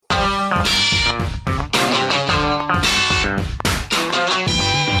Yeah,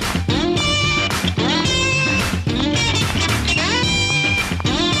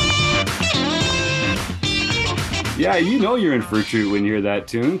 you know you're in for a treat when you hear that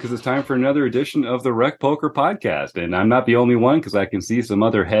tune, because it's time for another edition of the Rec Poker Podcast. And I'm not the only one, because I can see some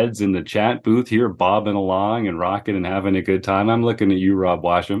other heads in the chat booth here bobbing along and rocking and having a good time. I'm looking at you, Rob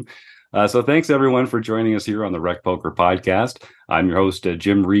Washam. So thanks, everyone, for joining us here on the Rec Poker Podcast. I'm your host,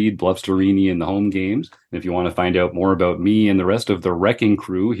 Jim Reed, Bluffsterini in the home games. And if you want to find out more about me and the rest of the wrecking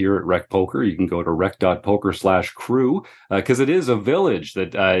crew here at Rec Poker, you can go to rec.poker/crew, because it is a village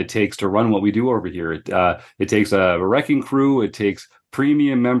that it takes to run what we do over here. It takes a wrecking crew. It takes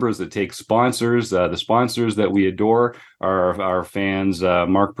premium members. It takes sponsors. The sponsors that we adore are our fans,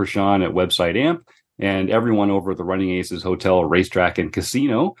 Mark Prashant at Website Amp, and everyone over at the Running Aces Hotel, Racetrack, and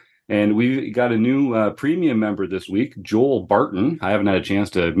Casino. And we got a new premium member this week, Joel Barton. I haven't had a chance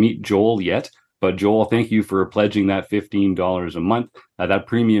to meet Joel yet, but Joel, thank you for pledging that $15 a month. That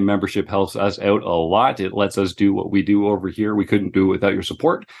premium membership helps us out a lot. It lets us do what we do over here. We couldn't do it without your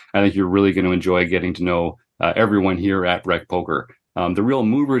support. I think you're really going to enjoy getting to know everyone here at Rec Poker. The real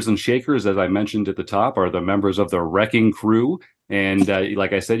movers and shakers, as I mentioned at the top, are the members of the Wrecking Crew. And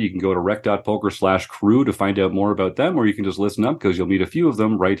like I said, you can go to rec.poker/crew to find out more about them, or you can just listen up because you'll meet a few of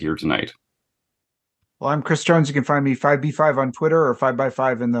them right here tonight. Well, I'm Chris Jones. You can find me 5B5 on Twitter or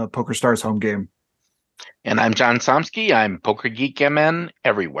 5x5 in the Poker Stars home game. And I'm John Somsky. I'm Poker Geek MN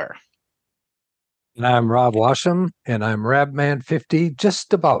everywhere. And I'm Rob Washam, and I'm Rabman50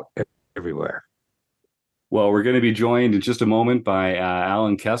 just about everywhere. Well, we're going to be joined in just a moment by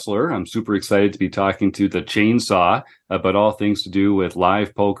Alan Kessler. I'm super excited to be talking to the Chainsaw about all things to do with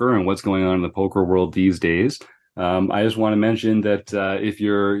live poker and what's going on in the poker world these days. I just want to mention that if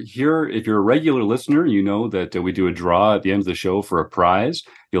you're a regular listener, you know that we do a draw at the end of the show for a prize.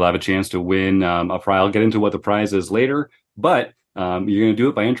 You'll have a chance to win a prize. I'll get into what the prize is later, but you're going to do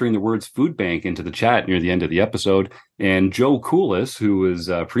it by entering the words food bank into the chat near the end of the episode. And Joe Coolis, who is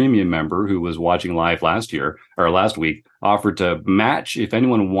a premium member who was watching live last week, offered to match if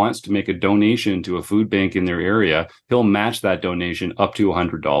anyone wants to make a donation to a food bank in their area. He'll match that donation up to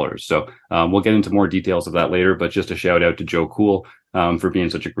 $100. So we'll get into more details of that later, but just a shout out to Joe Cool for being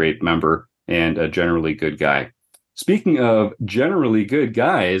such a great member and a generally good guy. Speaking of generally good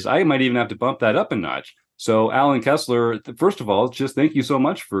guys, I might even have to bump that up a notch. So, Alan Kessler, first of all, just thank you so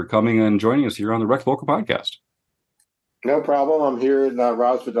much for coming and joining us here on the Rec Poker Podcast. No problem. I'm here in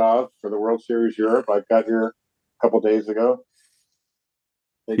Razvedov for the World Series Europe. I got here a couple days ago.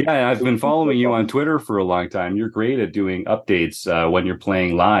 Yeah, I've been following you on Twitter for a long time. You're great at doing updates when you're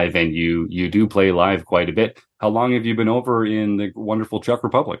playing live, and you do play live quite a bit. How long have you been over in the wonderful Czech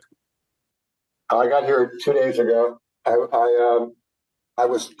Republic? I got here 2 days ago. I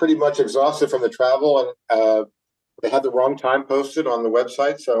was pretty much exhausted from the travel, and they had the wrong time posted on the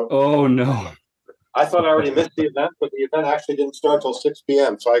website. So, oh no! I thought I already missed the event, but the event actually didn't start until 6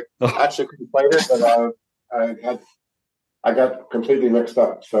 p.m. So I actually couldn't play it, but I got completely mixed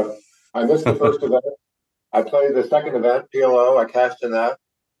up. So I missed the first event. I played the second event, PLO. I cashed in that,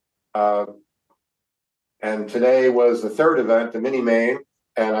 and today was the third event, the mini main,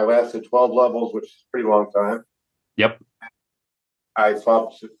 and I lasted 12 levels, which is a pretty long time. Yep. I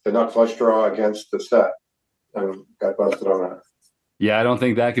flopped the nut flush draw against the set and got busted on that. Yeah, I don't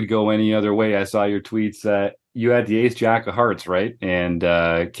think that could go any other way. I saw your tweets. You had the ace jack of hearts, right? And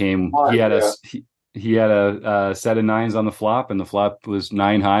he had a set of nines on the flop, and the flop was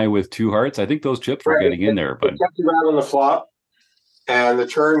 9 high with 2 hearts. I think those chips were getting in there, but kept around on the flop, and the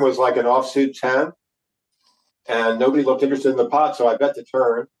turn was like an offsuit 10, and nobody looked interested in the pot, so I bet the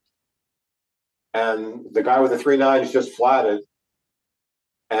turn, and the guy with the 3 nines just flatted.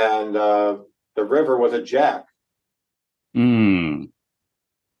 And the river was a jack. So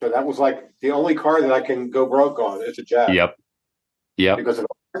that was like the only card that I can go broke on. It's a jack. Yep. Because if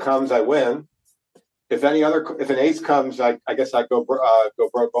a comes, I win. If an ace comes, I guess I go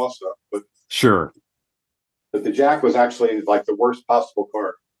broke also. But sure. But the jack was actually like the worst possible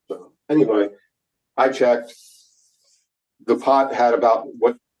card. So anyway, I checked. The pot had about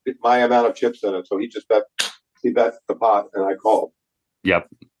what my amount of chips in it, so he bet the pot, and I called. Yep.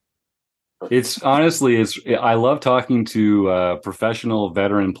 I love talking to professional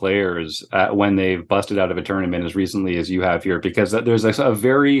veteran players when they've busted out of a tournament as recently as you have here, because there's a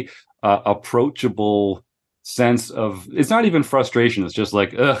very approachable sense of, it's not even frustration. It's just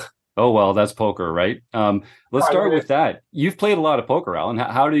like, ugh, oh, well, that's poker, right? Let's start with that. You've played a lot of poker, Alan.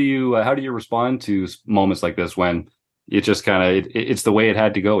 How do you respond to moments like this when it just it's the way it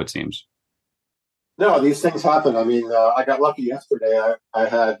had to go, it seems? No, these things happen. I mean, I got lucky yesterday. I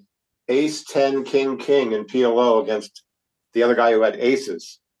had ace, 10, king, king in PLO against the other guy who had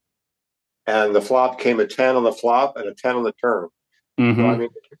aces. And the flop came a 10 on the flop and a 10 on the turn. So, I mean,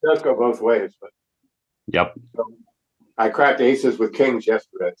 it does go both ways. But Yep. so I cracked aces with kings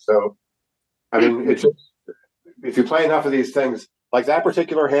yesterday. So, I mean, it's just, if you play enough of these things, like that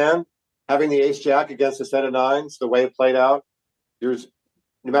particular hand, having the ace jack against a set of nines, the way it played out, there's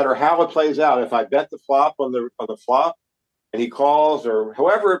no matter how it plays out, if I bet the flop on the flop and he calls or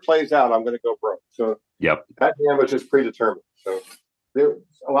however it plays out, I'm going to go broke. So Yep. that hand was just predetermined. So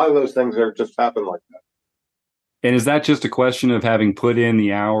a lot of those things are just happen like that. And is that just a question of having put in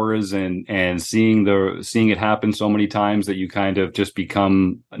the hours and seeing it happen so many times that you kind of just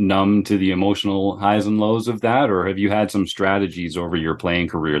become numb to the emotional highs and lows of that? Or have you had some strategies over your playing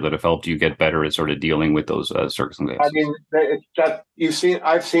career that have helped you get better at sort of dealing with those circumstances? I mean,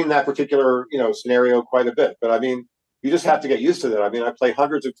 I've seen that particular, scenario quite a bit, but I mean, you just have to get used to that. I mean, I play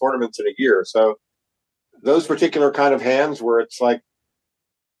hundreds of tournaments in a year. So those particular kind of hands where it's like,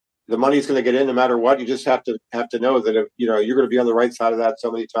 the money's going to get in no matter what. You just have to know that if, you're going to be on the right side of that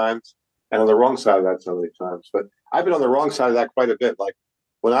so many times and on the wrong side of that so many times. But I've been on the wrong side of that quite a bit. Like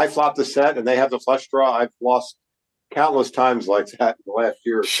when I flop the set and they have the flush draw, I've lost countless times like that in the last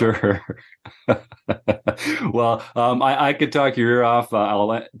year. Sure. Well, I could talk your ear off.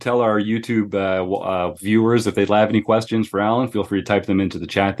 I'll tell our YouTube viewers if they'd have any questions for Alan, feel free to type them into the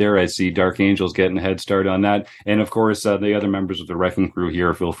chat there. I see Dark Angel's getting a head start on that. And of course, the other members of the Wrecking Crew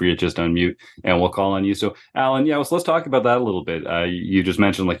here, feel free to just unmute and we'll call on you. So Alan, so let's talk about that a little bit. You just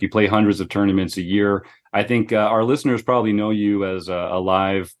mentioned like you play hundreds of tournaments a year. I think our listeners probably know you as a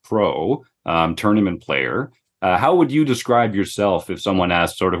live pro tournament player. How would you describe yourself if someone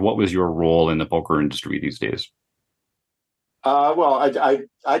asked sort of what was your role in the poker industry these days? Well,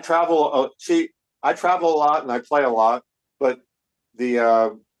 I travel. I travel a lot and I play a lot, but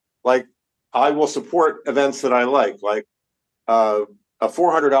I will support events that I like a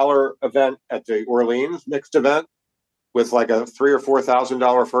 $400 event at the Orleans mixed event with like a $3,000 or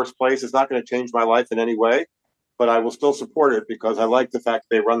 $4,000 first place. It's not going to change my life in any way, but I will still support it because I like the fact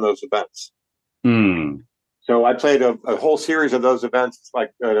they run those events. So I played a whole series of those events like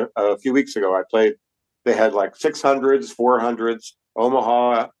a few weeks ago. They had like 600s, 400s,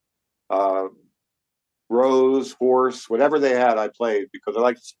 Omaha, Rose, Horse, whatever they had, I played because I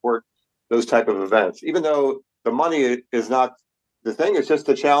like to support those type of events. Even though the money is not the thing, it's just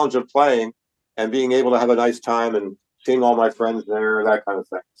the challenge of playing and being able to have a nice time and seeing all my friends there, that kind of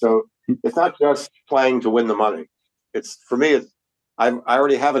thing. So it's not just playing to win the money. For me, I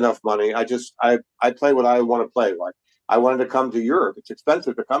already have enough money. I play what I want to play. Like I wanted to come to Europe. It's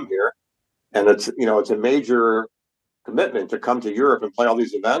expensive to come here, and it's a major commitment to come to Europe and play all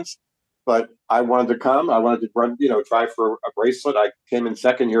these events. But I wanted to come. I wanted to run, try for a bracelet. I came in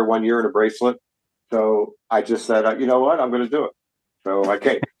second here one year in a bracelet. So I just said, you know what, I'm going to do it. So I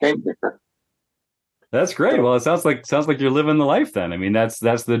came here. That's great. Well, it sounds like you're living the life then. I mean, that's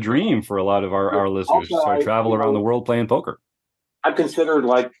the dream for a lot of our listeners. So travel around the world playing poker. I'm considered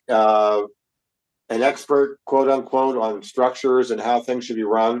like an expert, quote unquote, on structures and how things should be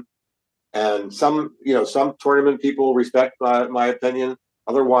run. And some tournament people respect my opinion.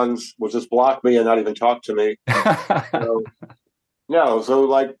 Other ones will just block me and not even talk to me. So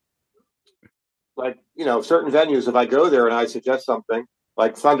certain venues, if I go there and I suggest something,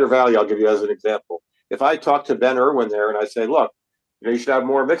 like Thunder Valley, I'll give you as an example. If I talk to Ben Irwin there and I say, look, you should have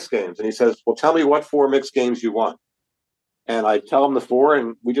more mixed games. And he says, well, tell me what 4 mixed games you want. And I tell him the 4,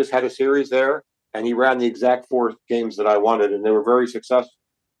 and we just had a series there, and he ran the exact 4 games that I wanted, and they were very successful.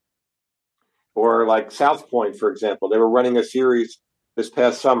 Or like South Point, for example, they were running a series this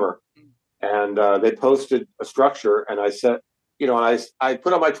past summer, and they posted a structure, and I said, I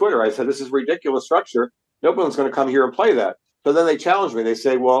put on my Twitter, I said, this is a ridiculous structure. No one's going to come here and play that. So then they challenged me. They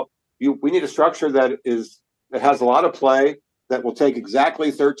say, well, we need a structure that has a lot of play that will take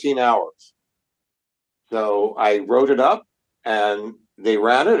exactly 13 hours. So I wrote it up. And they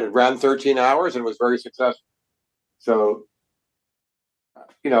ran it. It ran 13 hours and was very successful. So,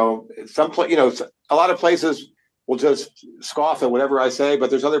 a lot of places will just scoff at whatever I say,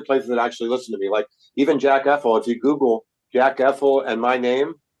 but there's other places that actually listen to me. Like even Jack Effel. If you Google Jack Effel and my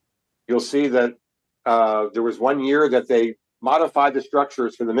name, you'll see that there was one year that they modified the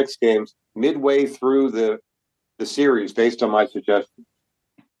structures for the mixed games midway through the series based on my suggestion,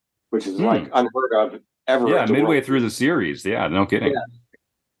 which is like unheard of. Yeah, midway through the series. Yeah, no kidding. Yeah.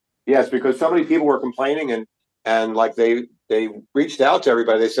 Yes, because so many people were complaining and like they reached out to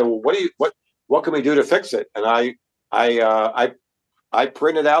everybody. They said, "Well, what can we do to fix it?" And I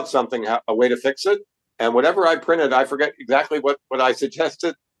printed out something, a way to fix it, and whatever I printed, I forget exactly what I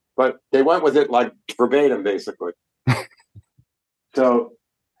suggested, but they went with it like verbatim, basically. So,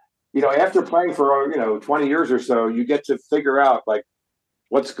 after playing for 20 years or so, you get to figure out like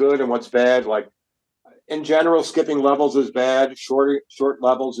what's good and what's bad. Like in general, skipping levels is bad. Short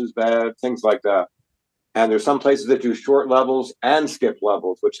levels is bad. Things like that. And there's some places that do short levels and skip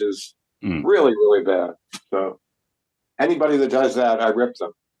levels, which is really, really bad. So anybody that does that, I rip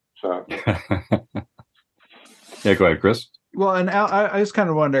them. So yeah, go ahead, Chris. Well, and Al, I just kind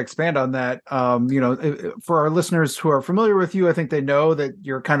of wanted to expand on that. For our listeners who are familiar with you, I think they know that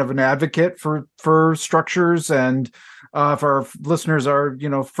you're kind of an advocate for structures, and if our listeners are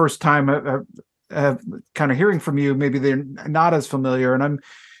first time have kind of hearing from you, maybe they're not as familiar. And I'm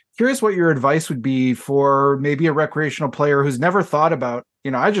curious what your advice would be for maybe a recreational player who's never thought about,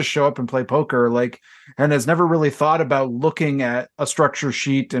 I just show up and play poker, and has never really thought about looking at a structure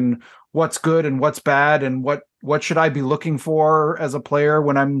sheet and what's good and what's bad and what should I be looking for as a player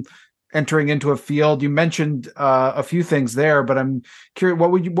when I'm entering into a field. You mentioned a few things there, but I'm curious,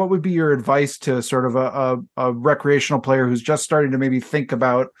 what would be your advice to sort of a recreational player who's just starting to maybe think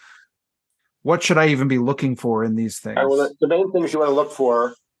about what should I even be looking for in these things? Well, the main things you want to look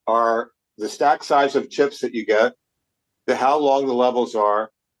for are the stack size of chips that you get, how long the levels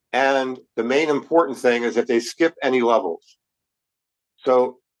are, and the main important thing is if they skip any levels.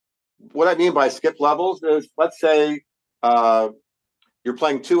 So what I mean by skip levels is, let's say you're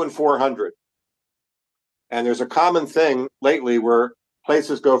playing 2 and 400, and there's a common thing lately where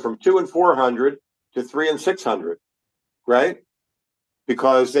places go from 2 and 400 to 3 and 600, right?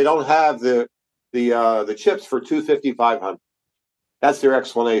 Because they don't have the chips for 250, 500. That's their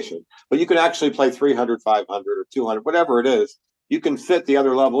explanation. But you can actually play 300, 500, or 200, whatever it is. You can fit the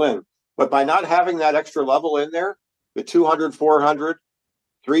other level in. But by not having that extra level in there, the 200, 400,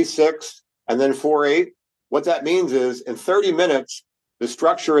 3-6, and then 4-8, what that means is in 30 minutes, the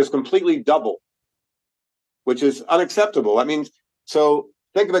structure is completely double, which is unacceptable. That means, so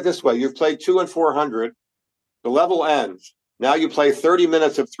think of it this way. You've played 2 and 400. The level ends. Now you play 30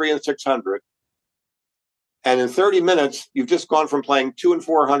 minutes of 3 and 600. And in 30 minutes, you've just gone from playing 2 and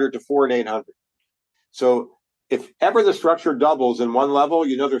 400 to 4 and 800. So if ever the structure doubles in one level,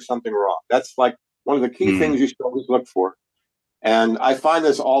 there's something wrong. That's like one of the key things you should always look for. And I find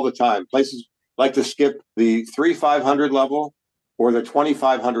this all the time. Places like to skip the 3,500 level or the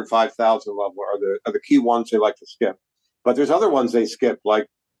 2,500, 5,000 level are the key ones they like to skip. But there's other ones they skip. Like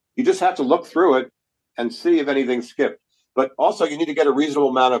you just have to look through it and see if anything's skipped. But also you need to get a reasonable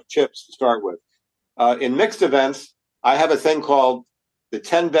amount of chips to start with. In mixed events, I have a thing called the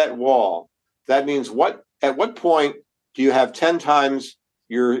 10-bet wall. That means at what point do you have 10 times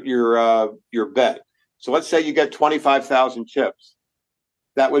your bet? So let's say you get 25,000 chips.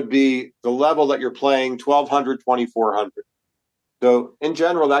 That would be the level that you're playing 1,200, 2,400. So in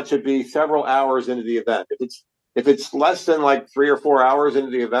general, that should be several hours into the event. If it's less than like 3 or 4 hours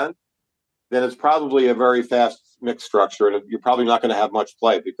into the event, then it's probably a very fast mixed structure, and you're probably not going to have much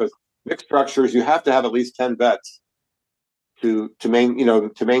play because mixed structures, you have to have at least 10 bets to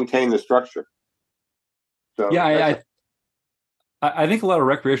maintain the structure. So yeah, I think a lot of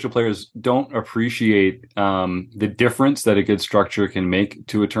recreational players don't appreciate the difference that a good structure can make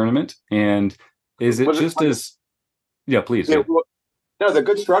to a tournament. And is it just as? Yeah, please. Yeah. No, the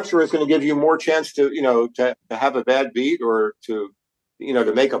good structure is going to give you more chance to to have a bad beat or to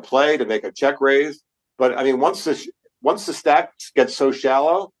make a play, to make a check raise. But I mean, once the stack gets so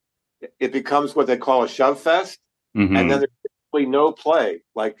shallow, it becomes what they call a shove fest, and then there's really no play.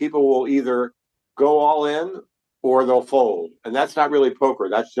 Like people will either go all in or they'll fold, and that's not really poker.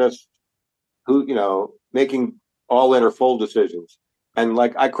 That's just making all in or fold decisions. And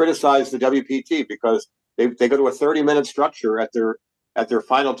like I criticize the WPT because they go to a 30-minute structure at their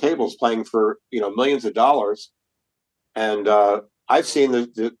final tables playing for millions of dollars, and I've seen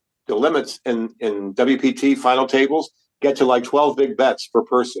the limits in WPT final tables get to like 12 big bets per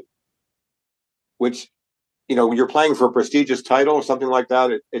person, which when you're playing for a prestigious title or something like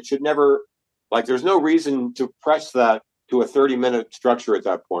that, it should never, like, there's no reason to press that to a 30-minute structure at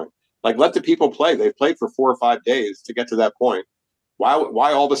that point. Like, let the people play. They've played for 4 or 5 days to get to that point. Why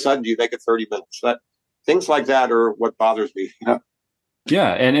all of a sudden do you make it 30 minutes? Things like that are what bothers me.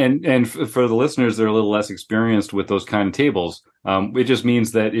 Yeah, and for the listeners that are a little less experienced with those kind of tables, it just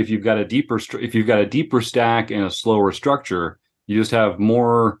means that if you've got a deeper stack and a slower structure, you just have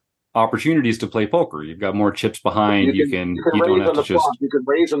more opportunities to play poker. You've got more chips behind. You don't have to just. You can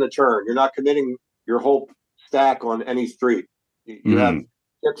raise on the turn. You're not committing your whole stack on any street. You have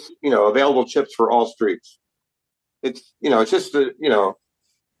chips, available chips for all streets. It's just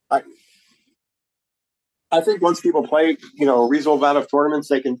I think once people play, a reasonable amount of tournaments,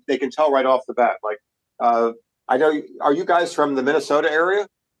 they can tell right off the bat. Like, I know, are you guys from the Minnesota area?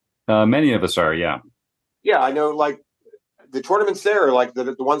 Many of us are, yeah. Yeah, I know. Like the tournaments there, like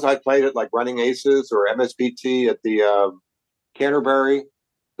the ones I played at, like Running Aces or MSPT at the Canterbury.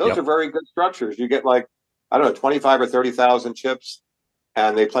 Those are very good structures. You get like, I don't know, 25 or 30,000 chips,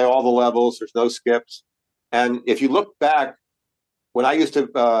 and they play all the levels. There's no skips. And if you look back, when I used to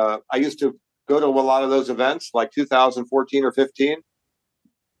go to a lot of those events, like 2014 or 15,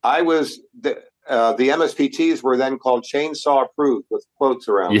 I was the MSPTs were then called chainsaw approved with quotes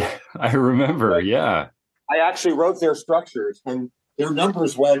around. Yeah, I remember. Yeah, I actually wrote their structures, and their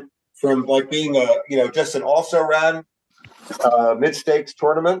numbers went from like being just an also ran mid stakes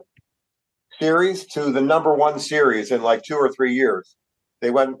tournament series to the number one series in like 2 or 3 years. They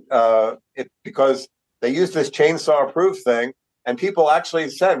went because they used this chainsaw approved thing, and people actually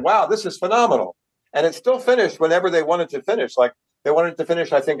said, "Wow, this is phenomenal!" And it still finished whenever they wanted to finish. Like they wanted to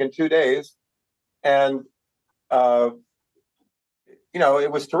finish, I think, in 2 days, and it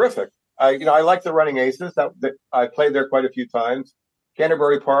was terrific. I like the Running Aces. That I played there quite a few times.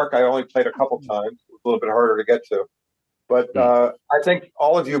 Canterbury Park, I only played a couple times. It was a little bit harder to get to. But I think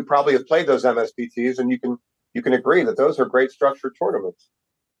all of you probably have played those MSPTs, and you can agree that those are great structured tournaments.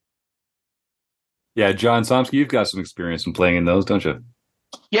 Yeah, John Somsky, you've got some experience in playing in those, don't you?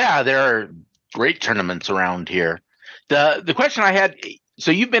 Yeah, there are great tournaments around here. The question I had,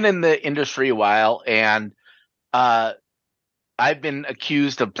 so you've been in the industry a while, and I've been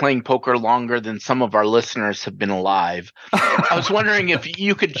accused of playing poker longer than some of our listeners have been alive. I was wondering if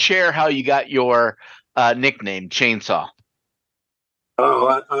you could share how you got your nickname, Chainsaw.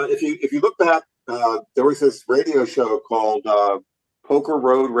 Oh, if you look back, there was this radio show called Poker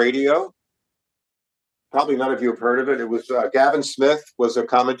Road Radio. Probably none of you have heard of it. It was Gavin Smith was a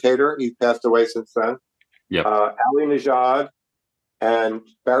commentator. He passed away since then. Yep. Ali Najad and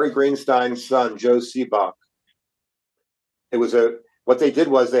Barry Greenstein's son, Joe Seabach. It was what they did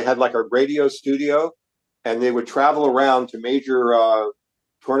was they had like a radio studio, and they would travel around to major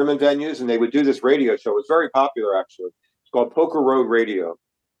tournament venues, and they would do this radio show. It was very popular, actually. It's called Poker Road Radio.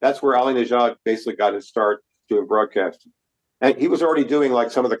 That's where Ali Najad basically got his start doing broadcasting. And he was already doing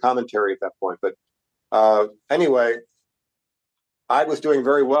like some of the commentary at that point. But anyway, I was doing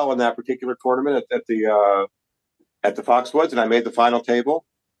very well in that particular tournament at the Foxwoods, and I made the final table.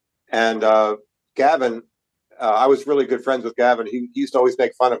 And Gavin, I was really good friends with Gavin. He used to always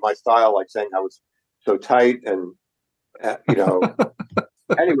make fun of my style, like saying I was so tight and,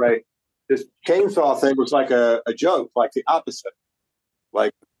 Anyway, this chainsaw thing was like a joke, like the opposite.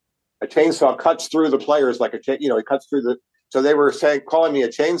 Like a chainsaw cuts through the players like it cuts through the. So they were calling me a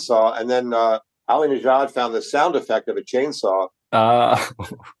chainsaw, and then Ali Najad found the sound effect of a chainsaw.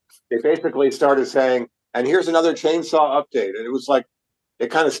 They basically started saying, "And here's another chainsaw update," and it was like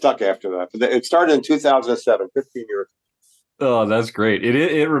it kind of stuck after that. It started in 2007, 15 years. Oh, that's great.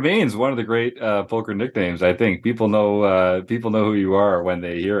 It remains one of the great poker nicknames. I think people know who you are when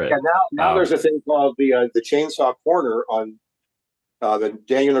they hear it. Yeah, now there's a thing called the Chainsaw Corner on the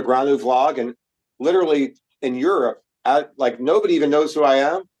Daniel Negreanu vlog, and literally in Europe, like nobody even knows who I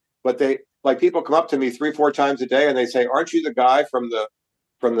am, but people come up to me 3-4 times a day and they say, "Aren't you the guy from the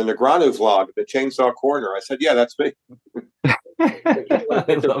Negreanu vlog, the Chainsaw Corner?" I said, "Yeah, that's me."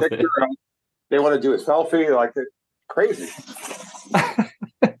 They want to do a selfie, like crazy.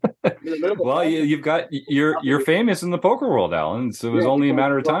 Well, you're famous in the poker world, Alan. So it was only a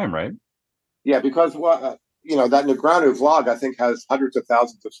matter of time, right? Yeah, because that Negreanu vlog, I think, has hundreds of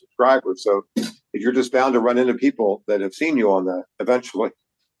thousands of subscribers. So you're just bound to run into people that have seen you on that eventually.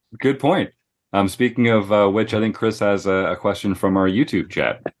 Good point. Speaking of which, I think Chris has a question from our YouTube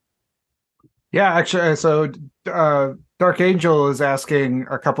chat. Yeah, actually, so Dark Angel is asking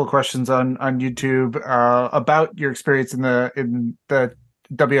a couple questions on YouTube about your experience in the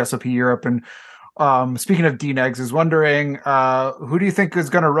WSOP Europe, and speaking of DNEGs, is wondering who do you think is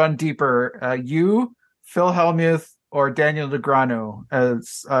going to run deeper, you, Phil Hellmuth, or Daniel Negreanu?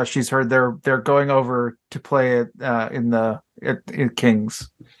 As she's heard they're going over to play it in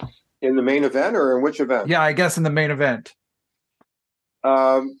Kings. In the main event, or in which event? Yeah, I guess in the main event.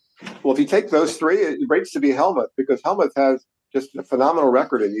 Well, if you take those three, it rates to be Hellmuth, because Hellmuth has just a phenomenal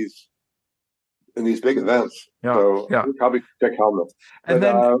record in these big events. Yeah, so yeah. I'd probably pick Hellmuth. And but,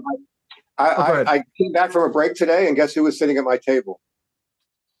 then I came back from a break today, and guess who was sitting at my table?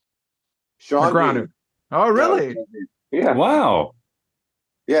 Sean Negreanu. Oh, really? Yeah. Wow.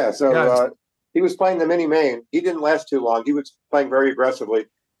 Yeah. So he was playing the mini main. He didn't last too long. He was playing very aggressively,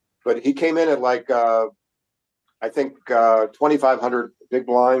 but he came in at like I think 2,500 big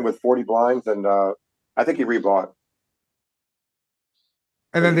blind with 40 blinds, and I think he rebought.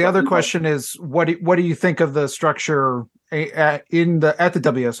 And then the other question is, what do you think of the structure at the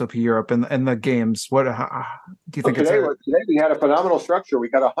WSOP Europe and the games? What do you think? Today we had a phenomenal structure. We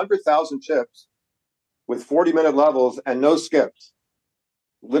got 100,000 chips with 40-minute levels and no skips.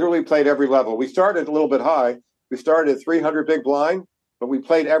 Literally played every level. We started a little bit high. We started at 300 big blind, but we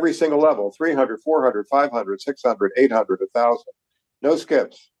played every single level: 300, 400, 500, 600, 800, 1,000. No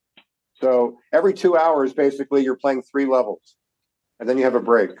skips. So every 2 hours, basically, you're playing 3 levels, and then you have a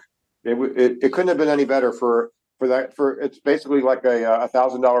break. It couldn't have been any better for that. It's basically like a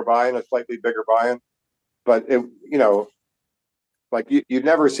 $1,000 buy-in, a slightly bigger buy-in, but you'd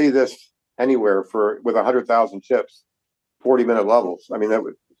never see this anywhere with 100,000 chips, 40-minute levels. I mean,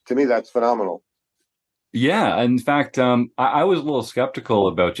 to me, that's phenomenal. Yeah, in fact, I was a little skeptical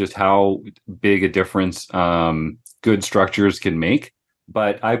about just how big a difference good structures can make.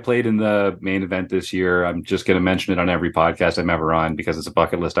 But I played in the main event this year. I'm just going to mention it on every podcast I'm ever on because it's a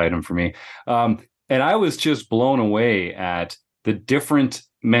bucket list item for me. And I was just blown away at the different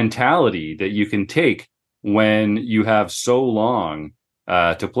mentality that you can take when you have so long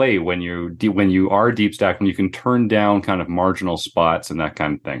to play. When you are deep stacked, when you can turn down kind of marginal spots and that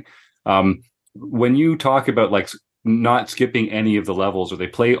kind of thing. When you talk about like not skipping any of the levels, or they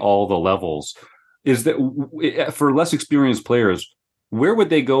play all the levels, is that for less experienced players? Where would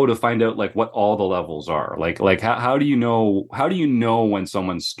they go to find out like what all the levels are? Like how do you know when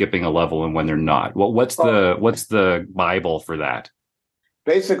someone's skipping a level and when they're not? Well, what's the Bible for that?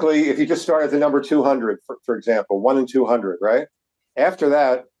 Basically, if you just start at the number 200, for example, 1 and 200, right? After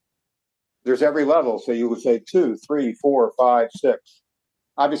that, there's every level. So you would say 2, 3, 4, 5, 6.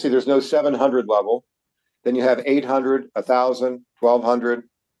 Obviously, there's no 700 level. Then you have 800, 1,000, 1,200,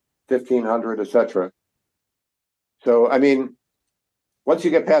 1,500, etc. So, I mean, once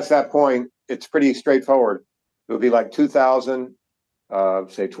you get past that point, it's pretty straightforward. It would be like 2,000,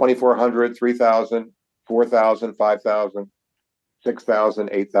 say 2,400, 3,000, 4,000, 5,000, 6,000,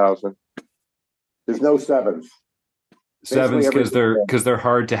 8,000. There's no sevens. Sevens because they're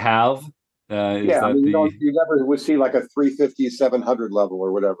hard to have. You never would see like a 350, 700 level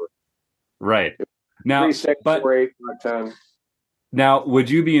or whatever. Right. Now, 3, 6, 4, 8, 10. Now, would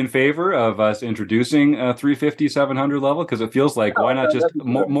you be in favor of us introducing a 350, 700 level? Because it feels like why not just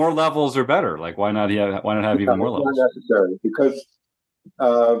more levels are better? Like why not have even more levels? Not necessary, because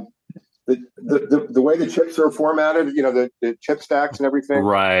the way the chips are formatted, the chip stacks and everything.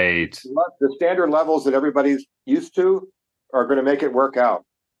 Right. The standard levels that everybody's used to are going to make it work out.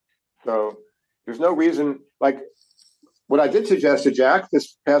 So there's no reason. Like what I did suggest to Jack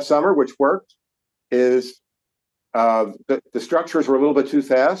this past summer, which worked, is the structures were a little bit too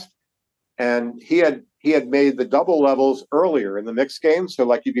fast, and he had made the double levels earlier in the mixed game. So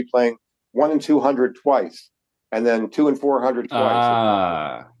like you'd be playing 1 and 200 twice, and then 2 and 400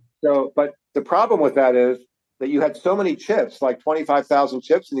 twice. So, but the problem with that is that you had so many chips, like 25,000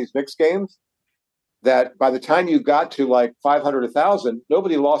 chips in these mixed games, that by the time you got to like 500, 1,000,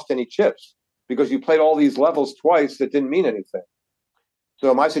 nobody lost any chips because you played all these levels twice that didn't mean anything.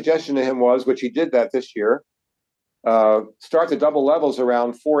 So my suggestion to him was, which he did that this year, start the double levels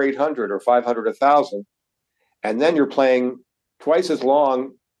around 4,800 or 500, 1,000, and then you're playing twice as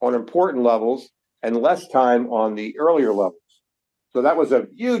long on important levels and less time on the earlier levels. So that was a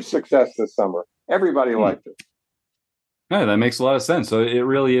huge success this summer. Everybody liked it. Yeah, that makes a lot of sense. So it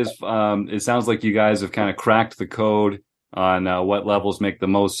really is. It sounds like you guys have kind of cracked the code on what levels make the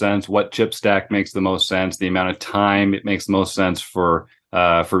most sense, what chip stack makes the most sense, the amount of time it makes the most sense for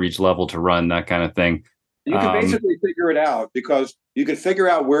each level to run, that kind of thing. You can basically figure it out because you can figure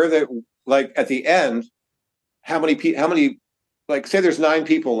out where at the end, how many, like say there's 9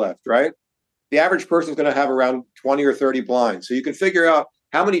 people left, right? The average person is going to have around 20 or 30 blinds. So you can figure out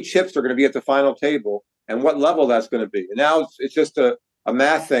how many chips are going to be at the final table and what level that's going to be. And now it's just a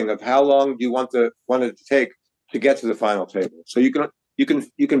math thing of how long do you want it to take to get to the final table. So you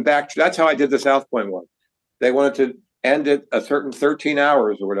can back. That's how I did the South Point one. They wanted to end at a certain 13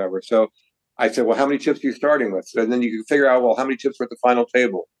 hours or whatever. So I said, well, how many chips are you starting with? So, and then you can figure out, well, how many chips are at the final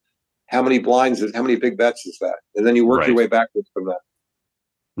table? How many blinds how many big bets is that? And then you work your way backwards from that.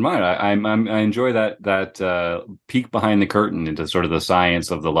 Right. I enjoy that peek behind the curtain into sort of the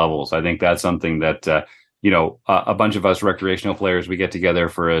science of the levels. I think that's something that, a bunch of us recreational players, we get together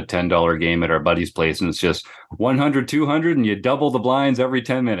for a $10 game at our buddy's place, and it's just 100, 200, and you double the blinds every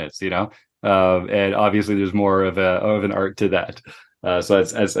 10 minutes, and obviously there's more of an art to that. So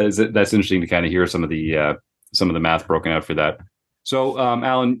that's interesting to kind of hear some of the math broken out for that. So,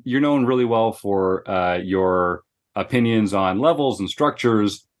 Alan, you're known really well for your opinions on levels and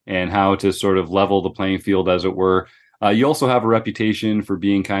structures. and how to sort of level the playing field, as it were. You also have a reputation for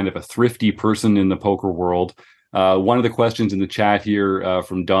being kind of a thrifty person in the poker world. One of the questions in the chat here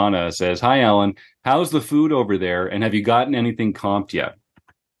from Donna says, "Hi, Alan. How's the food over there? And have you gotten anything comped yet?"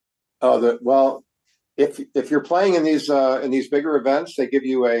 Well, if you're playing in these bigger events, they give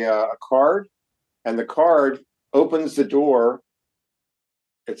you a card, and the card opens the door.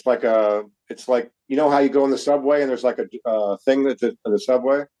 It's like you know how you go in the subway and there's like a thing that's in the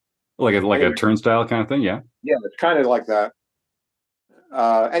subway, like a turnstile kind of thing. Yeah. Yeah, it's kind of like that.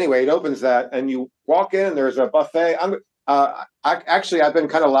 Anyway, it opens that, and you walk in, and there's a buffet. I've been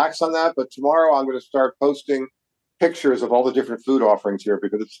kind of lax on that, but tomorrow I'm going to start posting pictures of all the different food offerings here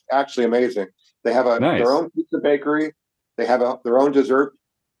because it's actually amazing. They have their own pizza bakery. They have their own dessert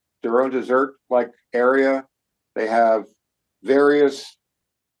like area. They have various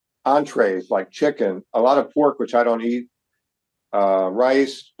entrees like chicken, a lot of pork, which I don't eat,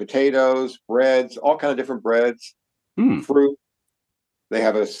 rice, potatoes, breads, all kind of different breads, fruit. They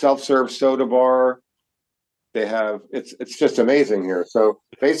have a self-serve soda bar. They have it's just amazing here. So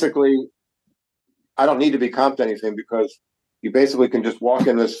basically, I don't need to be comped anything because you basically can just walk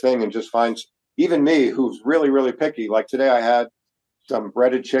in this thing and just find, even me, who's really, really picky. Like today, I had some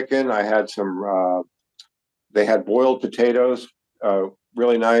breaded chicken. I had some. They had boiled potatoes,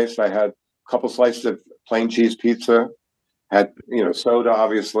 really nice. I had a couple slices of plain cheese pizza. Had soda,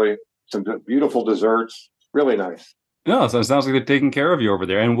 obviously. Some beautiful desserts. Really nice. No, so it sounds like they're taking care of you over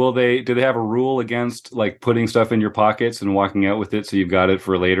there. And do they have a rule against like putting stuff in your pockets and walking out with it so you've got it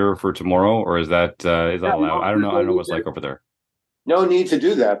for later, for tomorrow, or is that allowed? I don't know. I don't know what's like over there. No need to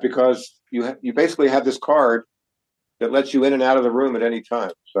do that because you basically have this card that lets you in and out of the room at any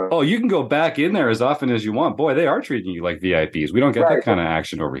time. So you can go back in there as often as you want. Boy, they are treating you like VIPs. We don't get that kind of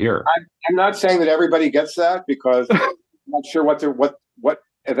action over here. I'm not saying that everybody gets that because I'm not sure what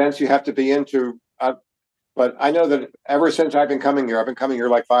events you have to be into. But I know that ever since I've been coming here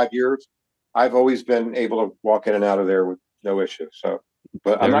like 5 years, I've always been able to walk in and out of there with no issue. So,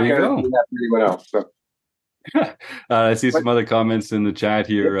 but I'm not going to do that for anyone else. So. I see some other comments in the chat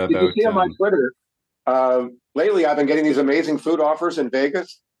here about. You see on my Twitter, lately I've been getting these amazing food offers in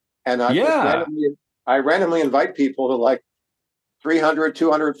Vegas, and I randomly invite people to like $300,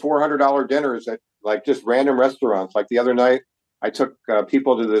 $200, $400 dinners at like just random restaurants. Like the other night, I took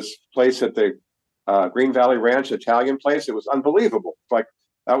people to this place at the Green Valley Ranch Italian place. It was unbelievable.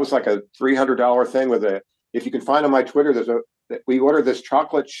 That was like a $300 thing with if you can find on my Twitter, we ordered this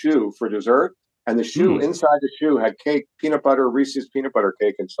chocolate shoe for dessert, and the shoe inside the shoe had cake, Reese's peanut butter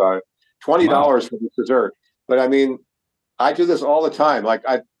cake inside. $20 for the dessert. But I mean, I do this all the time. Like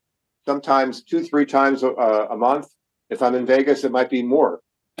I sometimes 2-3 times a month. If I'm in Vegas, it might be more.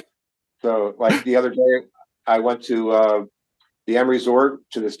 So like the other day, I went to the M Resort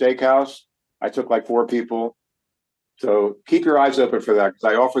to the steakhouse. I took like 4 people. So keep your eyes open for that because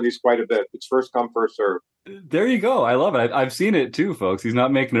I offer these quite a bit. It's first come, first serve. There you go. I love it. I've seen it too, folks. He's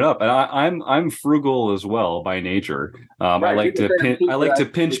not making it up. And I'm frugal as well by nature. Right. I like to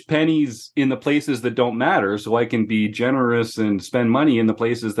pinch pennies in the places that don't matter, so I can be generous and spend money in the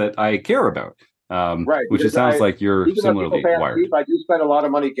places that I care about. Right. Which it sounds like you're similarly wired. I do spend a lot of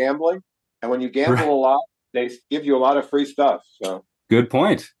money gambling, and when you gamble a lot, they give you a lot of free stuff. So good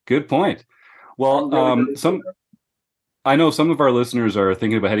point. Well, I know some of our listeners are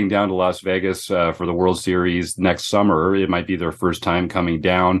thinking about heading down to Las Vegas for the World Series next summer. It might be their first time coming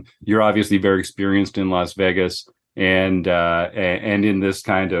down. You're obviously very experienced in Las Vegas and in this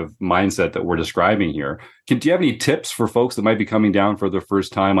kind of mindset that we're describing here. Do you have any tips for folks that might be coming down for their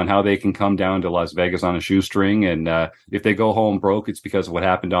first time on how they can come down to Las Vegas on a shoestring? And if they go home broke, it's because of what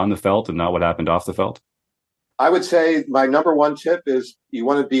happened on the felt and not what happened off the felt? I would say my number one tip is you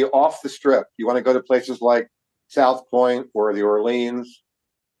want to be off the strip. You want to go to places like South Point or the Orleans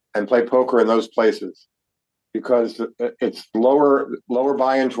and play poker in those places because it's lower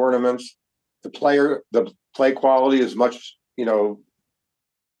buy-in tournaments. The play quality is much,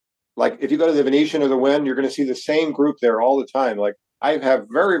 like if you go to the Venetian or the Wynn, you're going to see the same group there all the time. Like I have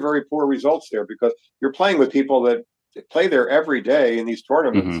very, very poor results there because you're playing with people that play there every day in these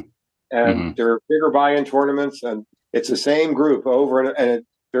tournaments. Mm-hmm. And they're bigger buy-in tournaments, and it's the same group over and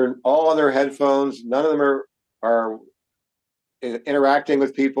they're all on their headphones. None of them are interacting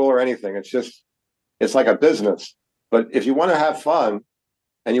with people or anything. It's like a business. But if you want to have fun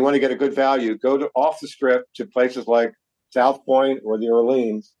and you want to get a good value, go to off the strip to places like South Point or the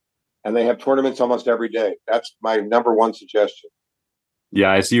Orleans, and they have tournaments almost every day. That's my number one suggestion. Yeah,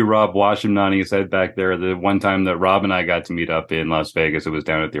 I see Rob Washam nodding his head back there. The one time that Rob and I got to meet up in Las Vegas, it was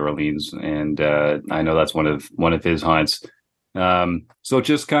down at the Orleans, and I know that's one of his haunts. So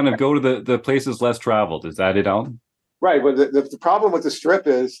just kind of go to the places less traveled. Is that it, Alan? Right. But the problem with the Strip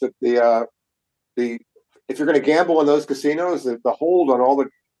is that the if you're going to gamble in those casinos, the hold on all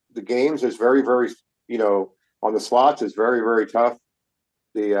the games is very, very, on the slots is very, very tough.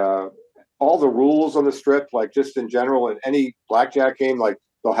 The all the rules on the Strip, like just in general, in any blackjack game, like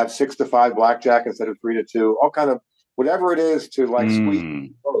they'll have 6-5 blackjack instead of 3-2, all kind of whatever it is to like squeeze.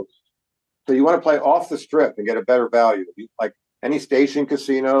 So you want to play off the Strip and get a better value, like any station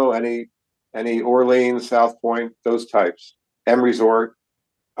casino, any Orleans, South Point, those types, M Resort.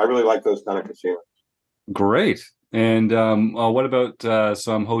 I really like those kind of casinos. Great. And what about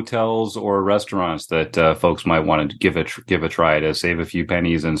some hotels or restaurants that folks might want to give a try to save a few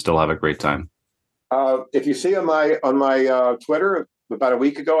pennies and still have a great time? If you see on my Twitter, about a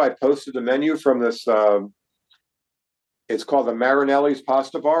week ago, I posted a menu from this. It's called the Marinelli's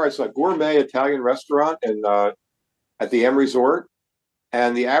Pasta Bar. It's a gourmet Italian restaurant at the M Resort,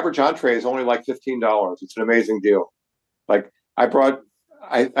 and the average entree is only like $15. It's an amazing deal. Like I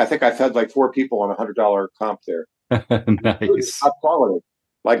think I fed like 4 people on $100 comp there. Nice. Top quality.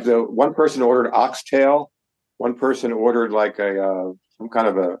 Like the one person ordered oxtail, one person ordered like some kind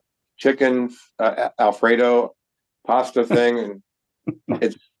of a chicken Alfredo pasta thing,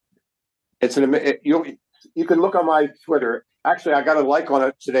 and you can look on my Twitter. Actually, I got a like on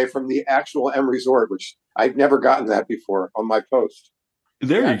it today from the actual M Resort, which I've never gotten that before on my post.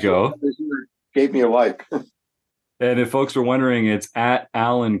 There you go. Gave me a like. And if folks are wondering, it's at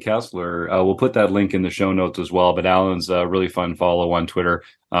Alan Kessler. We'll put that link in the show notes as well. But Alan's a really fun follow on Twitter.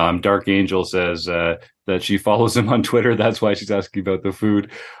 Dark Angel says that she follows him on Twitter. That's why she's asking about the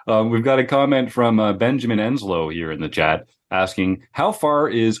food. We've got a comment from Benjamin Enslow here in the chat asking, how far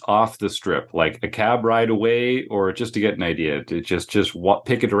is off the Strip? Like a cab ride away, or just to get an idea, to just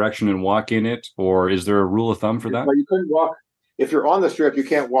pick a direction and walk in it? Or is there a rule of thumb for that? Well, you couldn't walk. If you're on the Strip, you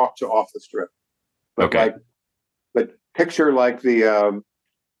can't walk to off the Strip. But okay. But picture like the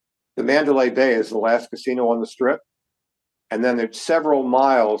Mandalay Bay is the last casino on the Strip, and then there's several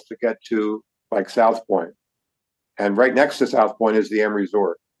miles to get to like South Point, and right next to South Point is the M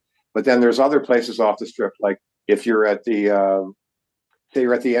Resort. But then there's other places off the Strip, like if you're at the say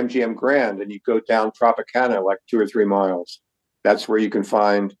you're at the MGM Grand and you go down Tropicana like 2 or 3 miles, that's where you can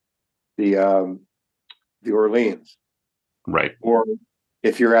find the Orleans. Right. Or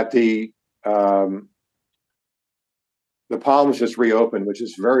if you're at the Palms just reopened, which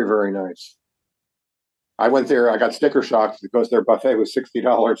is very, very nice. I went there. I got sticker shock because their buffet was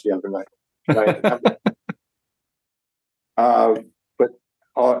 $60 the other night. But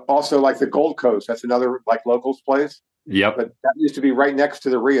also like the Gold Coast, that's another like locals place. Yep. But that used to be right next to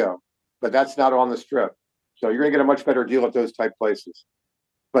the Rio, but that's not on the Strip. So you're going to get a much better deal at those type places.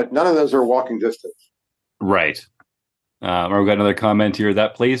 But none of those are walking distance. Right. We've got another comment here.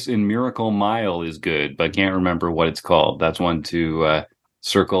 That place in Miracle Mile is good, but can't remember what it's called. That's one to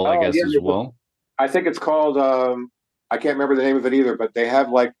circle, I guess, as well. I think it's called, I can't remember the name of it either, but they have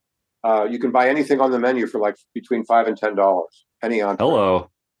like, you can buy anything on the menu for like between $5 and $10. Any entree. Hello.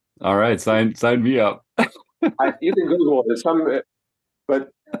 All right. Sign me up. You can Google it.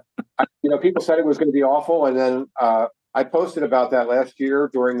 But people said it was going to be awful. And then I posted about that last year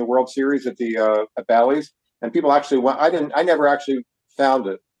during the World Series at Bally's. And people actually went. I never actually found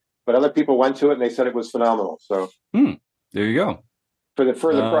it, but other people went to it and they said it was phenomenal. So there you go. For the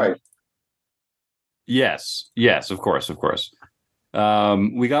price. Yes, of course.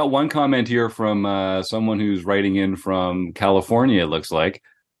 We got one comment here from someone who's writing in from California. It looks like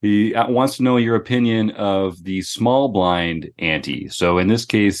he wants to know your opinion of the small blind ante. So in this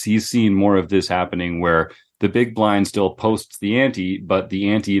case, he's seen more of this happening where the big blind still posts the ante, but the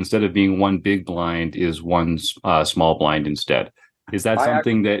ante, instead of being one big blind, is one small blind instead. Is that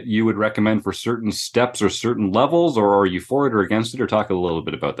something that you would recommend for certain steps or certain levels, or are you for it or against it, or talk a little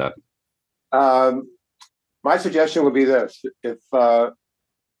bit about that? My suggestion would be this.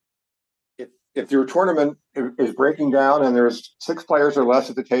 If your tournament is breaking down and there's 6 players or less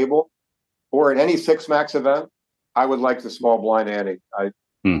at the table, or at any 6 max event, I would like the small blind ante.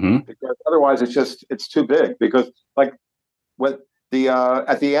 Because otherwise it's too big. Because like when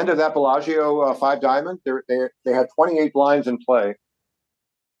at the end of that Bellagio 5 Diamond, they had 28 blinds in play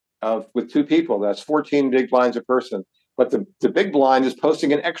with 2 people. That's 14 big blinds a person. But the big blind is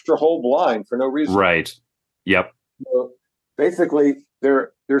posting an extra whole blind for no reason. Right. Yep. So basically,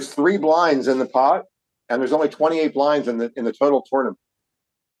 there's 3 blinds in the pot, and there's only 28 blinds in the total tournament.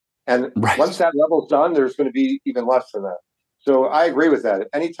 And once that level's done, there's going to be even less than that. So I agree with that. At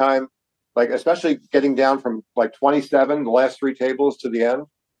any time, like especially getting down from like 27, the last 3 tables to the end,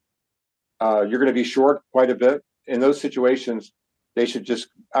 you're going to be short quite a bit. in those situations, they should just.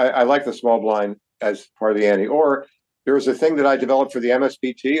 I like the small blind as part of the ante. Or there was a thing that I developed for the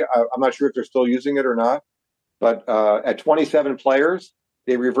MSBT. I'm not sure if they're still using it or not, but at 27 players,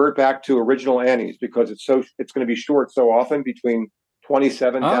 they revert back to original antes because it's going to be short so often between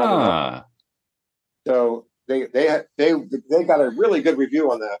 27 down to nothing. So they got a really good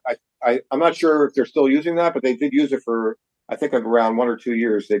review on that. I'm not sure if they're still using that, but they did use it for, I think, around 1 or 2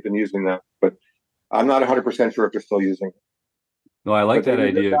 years. They've been using that, but I'm not 100% sure if they're still using it. No, I like that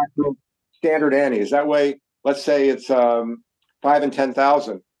idea. Standard antes. That way, let's say it's 5 and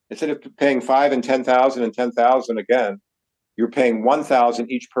 10,000. Instead of paying 5 and 10,000 and 10,000 again, you're paying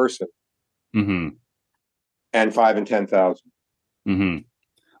 1,000 each person, and 5 and 10,000.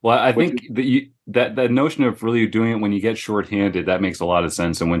 Well, I think that notion of really doing it when you get shorthanded, that makes a lot of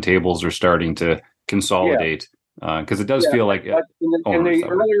sense. And when tables are starting to consolidate, because it does feel like in the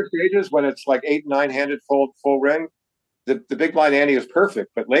earlier stages when it's like 8, 9-handed full ring, the big blind ante is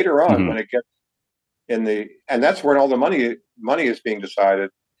perfect. But later on, when it gets and that's where all the money is being decided.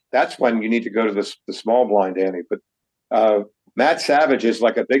 That's when you need to go to the small blind ante. But Matt Savage is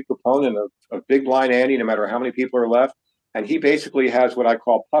like a big proponent of big blind ante, no matter how many people are left. And he basically has what I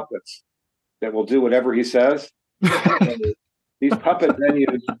call puppets that will do whatever he says. These puppet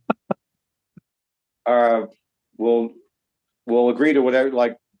venues will agree to whatever.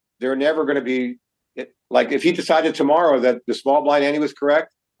 Like they're never going to be like if he decided tomorrow that the small blind ante was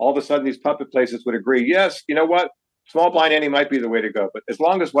correct, all of a sudden these puppet places would agree. Yes, you know what, small blind ante might be the way to go. But as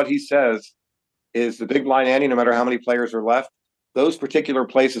long as what he says is the big blind ante, no matter how many players are left, those particular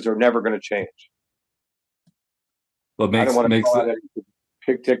places are never going to change. Well, I don't want to call out any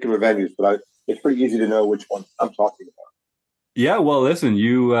particular venues, but it's pretty easy to know which one I'm talking about. Yeah, well, listen,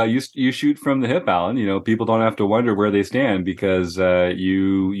 you shoot from the hip, Alan. You know, people don't have to wonder where they stand because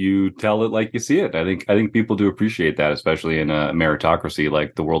you tell it like you see it. I think people do appreciate that, especially in a meritocracy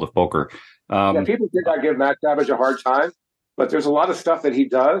like the world of poker. People think I give Matt Savage a hard time, but there's a lot of stuff that he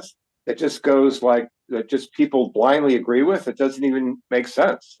does that just goes like that. Just people blindly agree with. It doesn't even make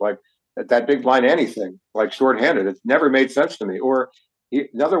sense. Like that big blind ante thing, like shorthanded. It's never made sense to me. Or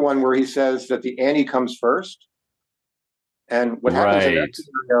another one where he says that the ante comes first. And what happens in that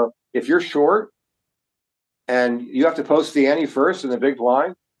scenario, if you're short and you have to post the ante first in the big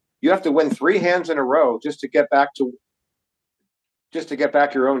blind, you have to win 3 hands in a row just to get back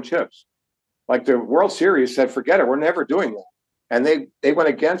your own chips. Like the World Series said, forget it, we're never doing that. And they went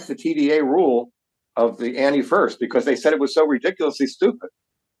against the TDA rule of the ante first because they said it was so ridiculously stupid.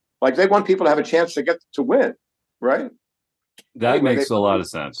 Like they want people to have a chance to get to win, right? That makes a lot of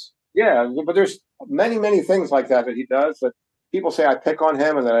sense. Yeah, but there's many, many things like that he does that people say I pick on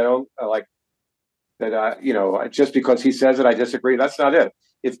him and that I don't like that. Just because he says it, I disagree. That's not it.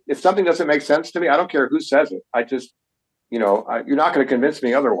 If something doesn't make sense to me, I don't care who says it. I just, you're not going to convince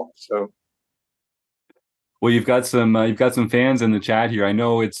me otherwise. So. Well, you've got some fans in the chat here. I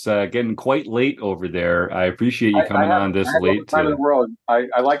know it's getting quite late over there. I appreciate you coming on this late. Time in the world.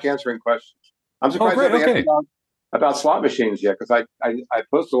 I like answering questions. I'm surprised I haven't answered about slot machines yet because I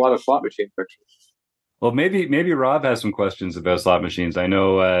post a lot of slot machine pictures. Well, maybe Rob has some questions about slot machines. I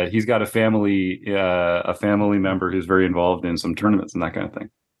know he's got a family member who's very involved in some tournaments and that kind of thing.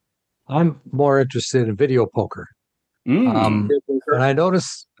 I'm more interested in video poker. And I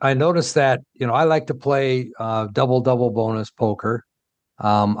noticed that, I like to play double bonus poker.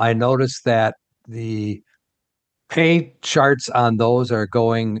 I noticed that the pay charts on those are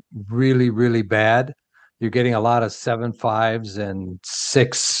going really, really bad. You're getting a lot of 7-5s and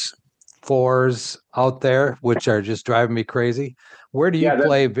 6-4s out there, which are just driving me crazy. Where do you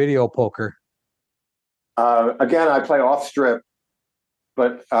play video poker? Again, I play off strip,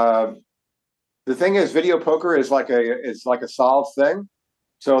 but the thing is, video poker is like a solved thing.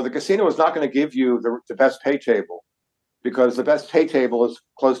 So the casino is not going to give you the best pay table because the best pay table is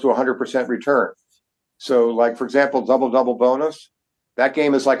close to 100% return. So, like for example, double bonus, that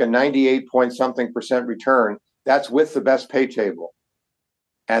game is like a 98-point-something% return. That's with the best pay table,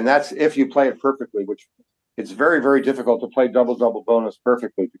 and that's if you play it perfectly. Which it's very, very difficult to play double bonus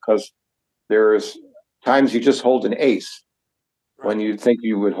perfectly because there's times you just hold an ace when you think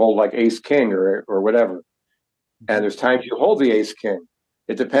you would hold like ace king or whatever. And there's times you hold the ace king.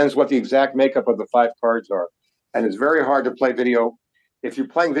 It depends what the exact makeup of the 5 cards are. And it's very hard to play video. If you're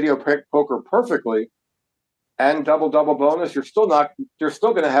playing video poker perfectly and double bonus, they're still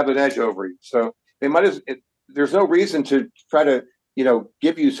going to have an edge over you. So there's no reason to try to,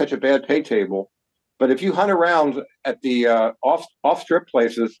 give you such a bad pay table. But if you hunt around at the off strip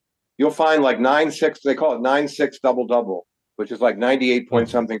places, you'll find like 9-6, they call it 9-6 double, which is like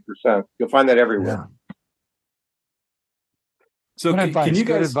 98-point-something%. You'll find that everywhere. So can you guys?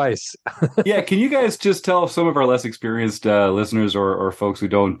 Good advice. Yeah, can you guys just tell some of our less experienced listeners or folks who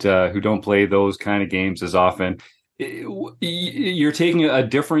don't play those kind of games as often? You're taking a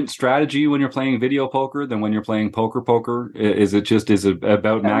different strategy when you're playing video poker than when you're playing poker. Is it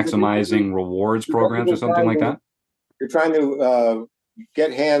about maximizing rewards programs or something like that? You're trying to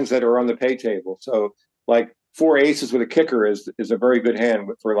get hands that are on the pay table. So, like 4 aces with a kicker is a very good hand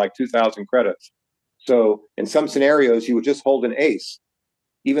for like 2,000 credits. So, in some scenarios, you would just hold an ace,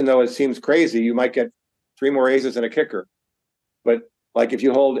 even though it seems crazy. You might get 3 more aces and a kicker. But like if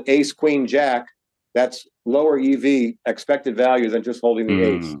you hold ace, queen, jack, that's lower EV expected value than just holding the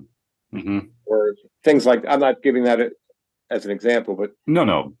ace. Mm-hmm. Or things like, I'm not giving that as an example, but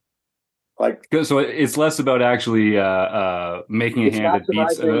no. Like, so it's less about actually making a hand that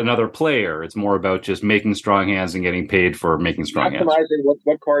beats another player. It's more about just making strong hands and getting paid for making strong hands. Maximizing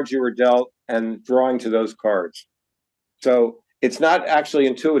what cards you were dealt and drawing to those cards. So it's not actually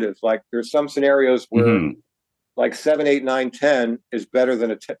intuitive. Like there's some scenarios where like 7, 8, 9, 10 is better than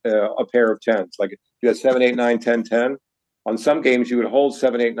a pair of 10s. Like if you had 7, 8, 9, 10, 10. On some games you would hold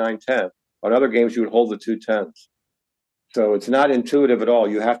 7, 8, 9, 10. On other games you would hold the 2 10s. So it's not intuitive at all.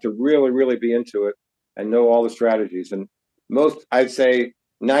 You have to really, really be into it and know all the strategies. And I'd say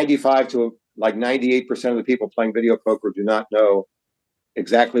 95 to like 98% of the people playing video poker do not know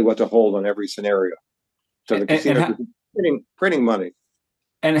exactly what to hold on every scenario. So the casino is printing money.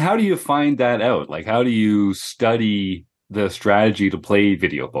 And how do you find that out? Like, how do you study the strategy to play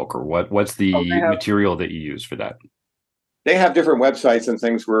video poker? What's the material that you use for that? They have different websites and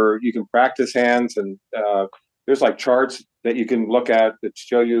things where you can practice hands, and there's like charts that you can look at that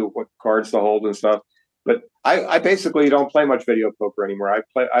show you what cards to hold and stuff. But I basically don't play much video poker anymore.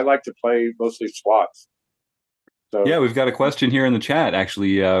 I like to play mostly slots. So yeah, we've got a question here in the chat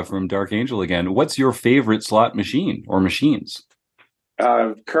actually from Dark Angel again. What's your favorite slot machine or machines?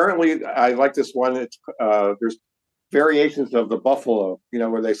 Currently, I like this one. It's there's variations of the Buffalo. You know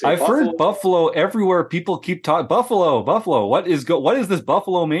where they say I've heard Buffalo everywhere. People keep talking Buffalo. What is this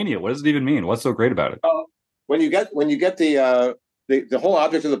Buffalo mania? What does it even mean? What's so great about it? When you get the whole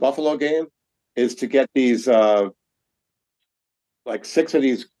object of the Buffalo game is to get these like 6 of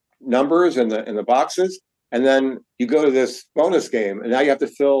these numbers in the boxes, and then you go to this bonus game, and now you have to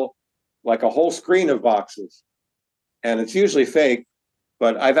fill like a whole screen of boxes, and it's usually fake.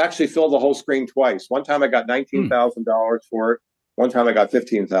 But I've actually filled the whole screen twice. One time I got $19,000 for it. One time I got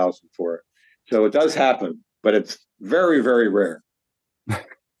 $15,000 for it. So it does happen, but it's very, very rare.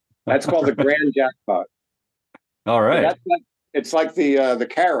 That's called the grand jackpot. All right. It's like the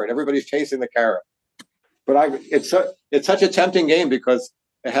carrot. Everybody's chasing the carrot. But it's such a tempting game because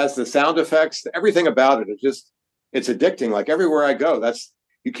it has the sound effects, everything about it. It's addicting. Like everywhere I go,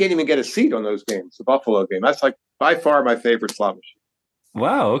 you can't even get a seat on those games. The Buffalo game. That's like by far my favorite slot machine.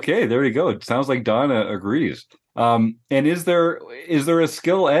 Wow. Okay. There you go. It sounds like Donna agrees. And is there a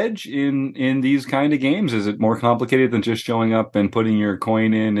skill edge in these kind of games? Is it more complicated than just showing up and putting your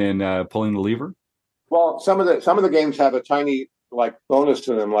coin in and pulling the lever? Well, some of the games have a tiny like bonus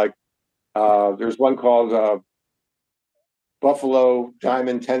to them. Like there's one called Buffalo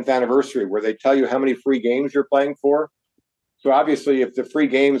Diamond 10th Anniversary, where they tell you how many free games you're playing for. So obviously, if the free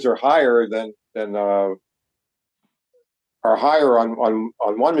games are higher than are higher on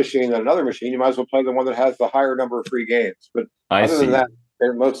one machine than another machine, you might as well play the one that has the higher number of free games. But other than that,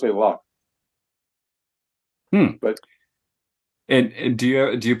 they're mostly luck. But and do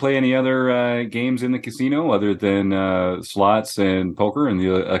you play any other games in the casino other than slots and poker and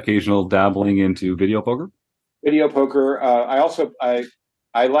the occasional dabbling into video poker? Video poker. I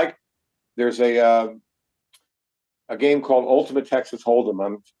like. There's a game called Ultimate Texas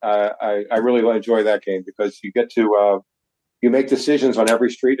Hold'em. I really enjoy that game because you get to you make decisions on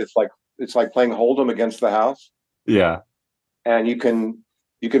every street. It's like playing Hold'em against the house. Yeah, and you can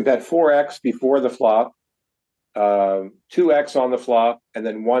bet 4x before the flop, 2x on the flop, and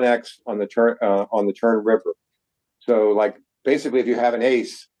then 1x on the turn river. So like basically, if you have an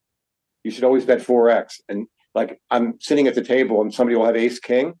ace, you should always bet 4x. And like I'm sitting at the table and somebody will have ace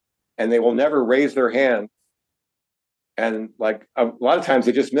king, and they will never raise their hand. And like a lot of times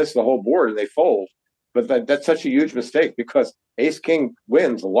they just miss the whole board and they fold. But that's such a huge mistake because ace king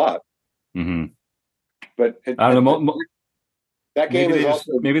wins a lot. Mm-hmm. But I don't know. That game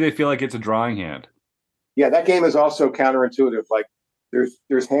maybe they feel like it's a drawing hand. Yeah, that game is also counterintuitive. Like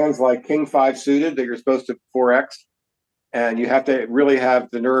there's hands like king 5 suited that you're supposed to 4x, and you have to really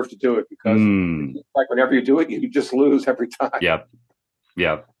have the nerve to do it because like whenever you do it, you just lose every time. Yep.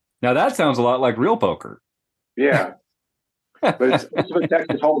 Now that sounds a lot like real poker. Yeah. But it's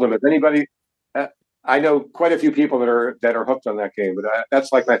Texas Hold'em. If anybody, I know quite a few people that are hooked on that game, but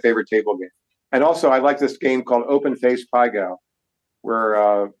that's like my favorite table game. And also, I like this game called Open Face Pai Gow,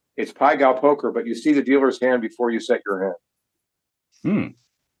 where it's Pai Gow poker, but you see the dealer's hand before you set your hand.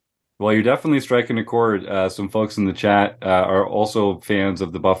 Well, you're definitely striking a chord. Some folks in the chat are also fans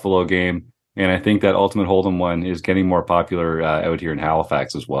of the Buffalo game, and I think that Ultimate Hold'em one is getting more popular out here in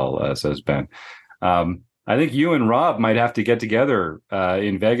Halifax as well, says Ben. I think you and Rob might have to get together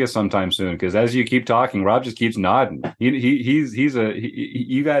in Vegas sometime soon, because as you keep talking, Rob just keeps nodding.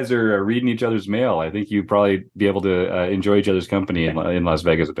 You guys are reading each other's mail. I think you'd probably be able to enjoy each other's company in Las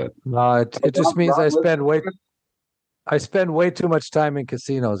Vegas a bit. No, it just means I spend way too much time in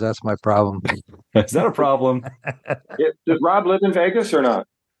casinos. That's my problem. Is that a problem? Does Rob live in Vegas or not?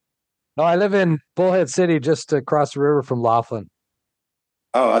 No, I live in Bullhead City, just across the river from Laughlin.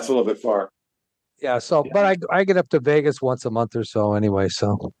 Oh, that's a little bit far. Yeah, but I get up to Vegas once a month or so anyway.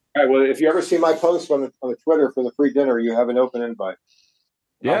 So, all right. Well, if you ever see my post on the Twitter for the free dinner, you have an open invite.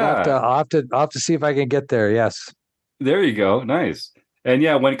 Yeah, I'll have to see if I can get there. Yes, there you go. Nice. And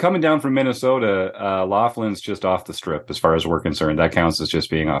yeah, when coming down from Minnesota, Laughlin's just off the strip. As far as we're concerned, that counts as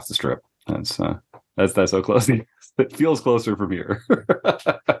just being off the strip. That's so close. It feels closer from here.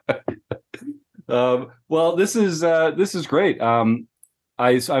 Well, this is great.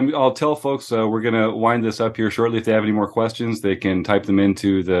 I'll tell folks we're going to wind this up here shortly. If they have any more questions, they can type them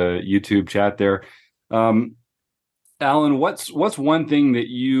into the YouTube chat there. Alan, what's one thing that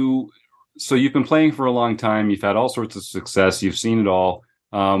so you've been playing for a long time. You've had all sorts of success. You've seen it all.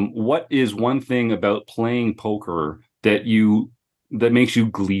 What is one thing about playing poker that makes you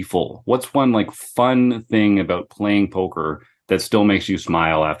gleeful? What's one like fun thing about playing poker that still makes you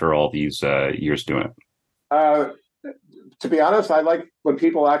smile after all these years doing it? To be honest, I like when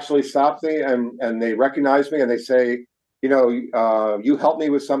people actually stop me and they recognize me and they say, you helped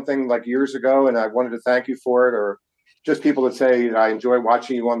me with something like years ago, and I wanted to thank you for it. Or just people that say, I enjoy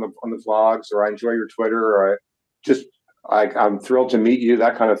watching you on the vlogs, or I enjoy your Twitter, or I'm thrilled to meet you.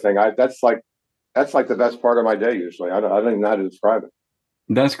 That kind of thing. That's like the best part of my day. Usually, I don't even know how to describe it.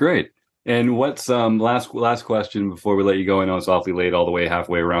 That's great. And what's last question before we let you go? I know it's awfully late, all the way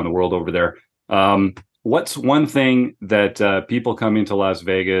halfway around the world over there. What's one thing that people coming to Las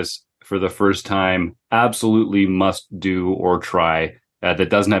Vegas for the first time absolutely must do or try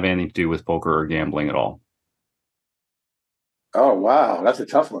that doesn't have anything to do with poker or gambling at all? Oh, wow. That's a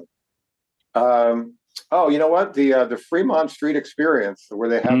tough one. You know what? The Fremont Street Experience, where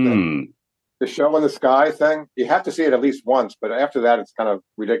they have the show in the sky thing. You have to see it at least once, but after that, it's kind of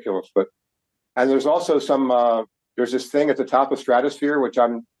ridiculous. And there's also there's this thing at the top of Stratosphere, which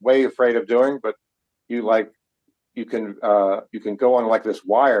I'm way afraid of doing, but you can go on like this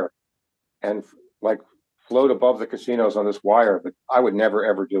wire and like float above the casinos on this wire, but I would never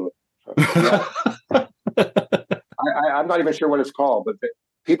ever do it. So, yeah. I'm not even sure what it's called, but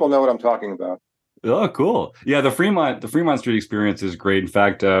people know what I'm talking about. Oh, cool. Yeah, the Fremont Street Experience is great. In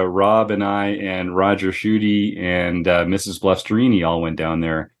fact, Rob and I and Roger Schutte and Mrs. Blusterini all went down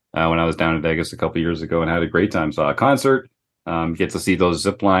there when I was down in Vegas a couple of years ago and had a great time. Saw a concert, get to see those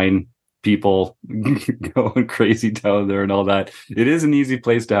zipline people going crazy down there and all that. It is an easy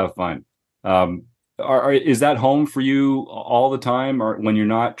place to have fun. Is that home for you all the time, or when you're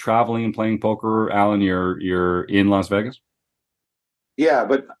not traveling and playing poker, Alan, you're in Las Vegas? Yeah,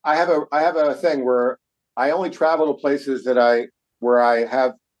 but I have a thing where I only travel to places where I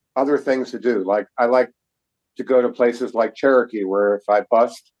have other things to do. Like I like to go to places like Cherokee, where if I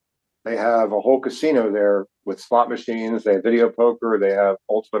bust, they have a whole casino there with slot machines. They have video poker. They have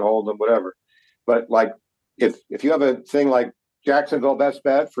Ultimate Hold'em, whatever. But like, if you have a thing like Jacksonville Best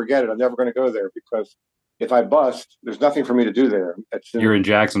Bet, forget it. I'm never going to go there, because if I bust, there's nothing for me to do there. You're in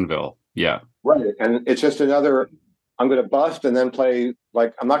Jacksonville, yeah, right. And it's just another. I'm going to bust and then play.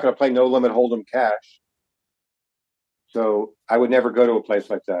 Like, I'm not going to play No Limit Hold'em cash. So I would never go to a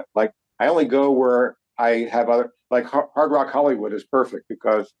place like that. Like, I only go where I have other, like Hard Rock Hollywood is perfect,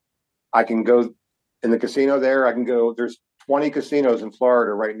 because I can go in the casino there. I can go, there's 20 casinos in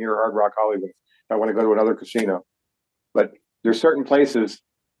Florida right near Hard Rock Hollywood if I want to go to another casino. But there's certain places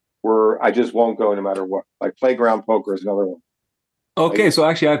where I just won't go no matter what. Like Playground Poker is another one. Okay, so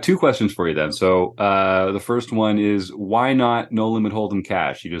actually I have two questions for you then. So the first one is, why not No Limit Hold'em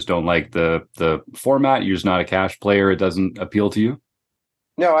cash? You just don't like the format? You're just not a cash player? It doesn't appeal to you?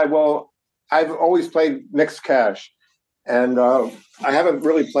 No, I've always played mixed cash. And I haven't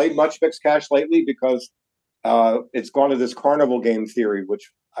really played much mixed cash lately, because it's gone to this carnival game theory, which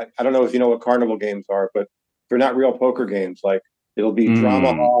I don't know if you know what carnival games are, but they're not real poker games. Like, it'll be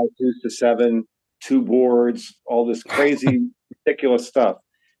drama hall, 2 to 7, 2 boards, all this crazy, ridiculous stuff.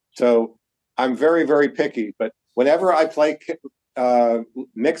 So I'm very, very picky, but whenever I play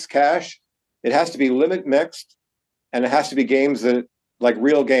mixed cash, it has to be limit mixed, and it has to be games that like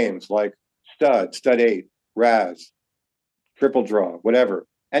real games, like stud 8, Raz, triple draw, whatever,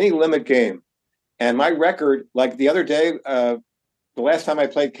 any limit game. And my record, like the other day, the last time I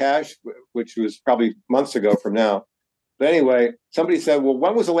played cash, which was probably months ago from now. But anyway, somebody said, well,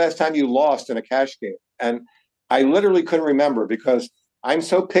 when was the last time you lost in a cash game? And I literally couldn't remember because I'm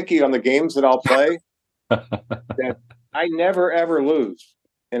so picky on the games that I'll play that I never ever lose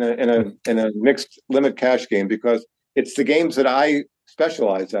in a mixed limit cash game because it's the games that I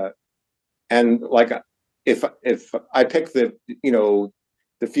specialize at. And like if I pick the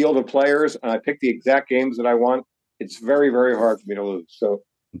field of players and I pick the exact games that I want, it's very, very hard for me to lose. So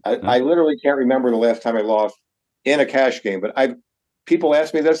I literally can't remember the last time I lost in a cash game. But people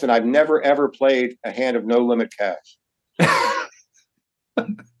ask me this, and I've never ever played a hand of no limit cash.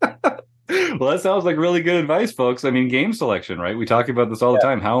 Well, that sounds like really good advice, folks. I mean, game selection, right? We talk about this all the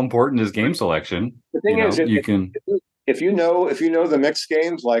time. How important is game selection? The thing is, if you know the mixed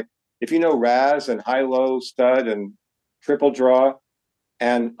games, like if you know Raz and high low stud and triple draw,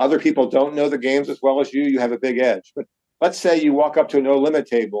 and other people don't know the games as well as you have a big edge. But let's say you walk up to a no limit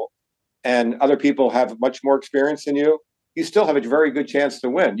table and other people have much more experience than you still have a very good chance to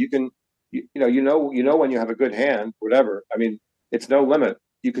win. You can, you know when you have a good hand, whatever. I mean, it's no limit.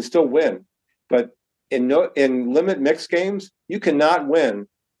 You can still win. But in limit mixed games, you cannot win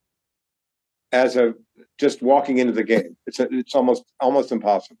as just walking into the game. It's almost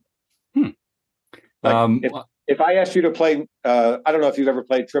impossible. If I asked you to play, I don't know if you've ever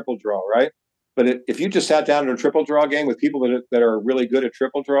played triple draw, right? But if you just sat down in a triple draw game with people that are really good at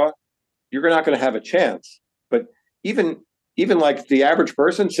triple draw, you're not going to have a chance. But even like the average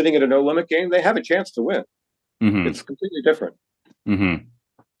person sitting at a no limit game, they have a chance to win. Mm-hmm. It's completely different. Mm-hmm.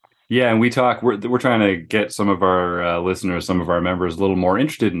 Yeah, and we're trying to get some of our listeners, some of our members, a little more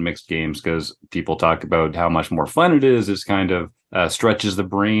interested in mixed games because people talk about how much more fun it is. It's kind of stretches the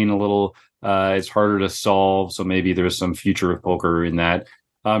brain a little. It's harder to solve, so maybe there's some future of poker in that.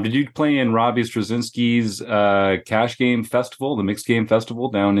 Did you play in Robbie Straczynski's cash game festival, the mixed game festival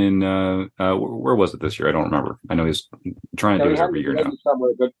down in where was it this year? I don't remember. I know he's trying to do it every year now.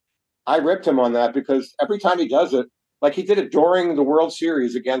 But I ripped him on that because every time he does it, like he did it during the World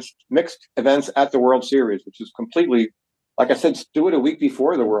Series against mixed events at the World Series, which is completely, like I said, do it a week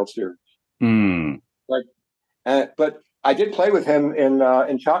before the World Series. But I did play with him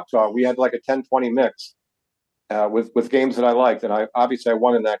in Choctaw. We had like a 10-20 mix with games that I liked, and I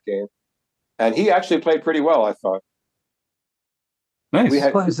won in that game. And he actually played pretty well, I thought. Nice.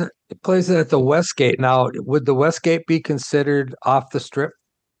 It plays it at the Westgate. Now, would the Westgate be considered off the strip?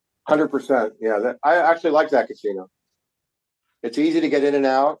 100%. Yeah, I actually like that casino. It's easy to get in and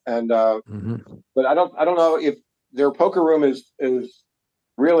out, and but I don't know if their poker room is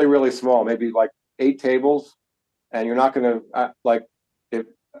really, really small, maybe like 8 tables, and you're not going to if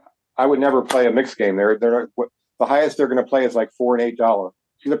I would never play a mixed game. They're the highest they're going to play is like $4 and $8.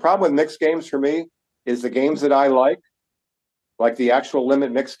 See, the problem with mixed games for me is the games that I like the actual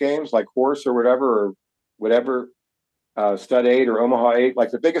limit mixed games, like horse or whatever, stud 8 or Omaha 8.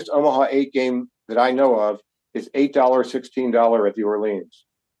 Like the biggest Omaha 8 game that I know of is $8, $16 at the Orleans,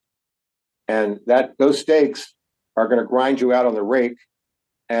 and those stakes are going to grind you out on the rake,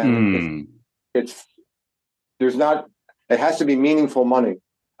 and it has to be meaningful money.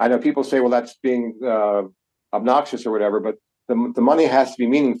 I know people say, well, that's being obnoxious or whatever, but the money has to be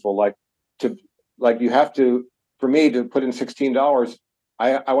meaningful. You have to, for me to put in $16,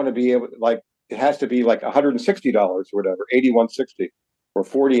 I want to be able, it has to be like $160 or whatever, $81.60 or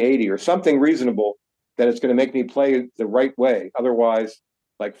 $40.80 or something reasonable that it's going to make me play the right way. Otherwise,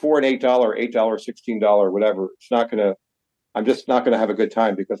 like $4 and $8, $8, $16, whatever, I'm just not going to have a good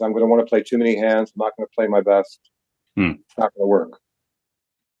time because I'm going to want to play too many hands. I'm not going to play my best. It's not going to work.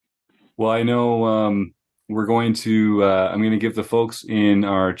 Well, I know we're going to, I'm going to give the folks in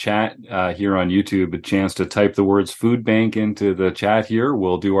our chat here on YouTube a chance to type the words food bank into the chat here.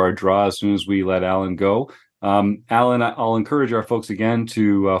 We'll do our draw as soon as we let Alan go. Alan, I'll encourage our folks again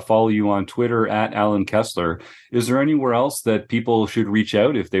to follow you on Twitter at Alan Kessler. Is there anywhere else that people should reach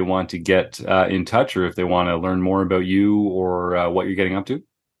out if they want to get in touch or if they want to learn more about you or what you're getting up to?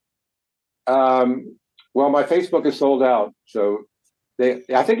 Well, my Facebook is sold out. So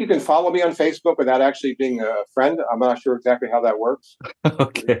I think you can follow me on Facebook without actually being a friend. I'm not sure exactly how that works.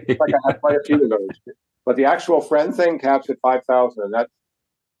 Okay. It's like I have quite a few of those. But the actual friend thing caps at 5,000. And that's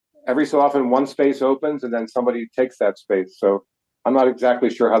every so often one space opens and then somebody takes that space. So I'm not exactly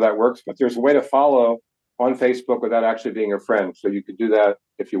sure how that works, but there's a way to follow on Facebook without actually being a friend. So you could do that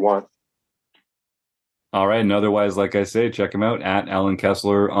if you want. All right. And otherwise, like I say, check him out at Alan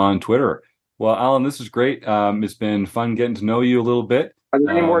Kessler on Twitter. Well, Alan, this is great. It's been fun getting to know you a little bit. Are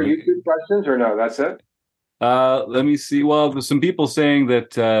there any more YouTube questions or no? That's it? Let me see. Well, there's some people saying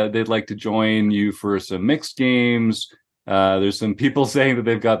that they'd like to join you for some mixed games. There's some people saying that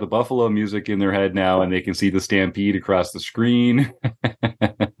they've got the Buffalo music in their head now and they can see the Stampede across the screen.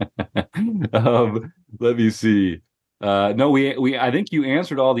 Let me see. No, we I think you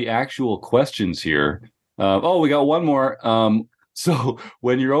answered all the actual questions here. We got one more. So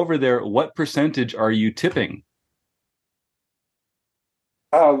when you're over there, what percentage are you tipping?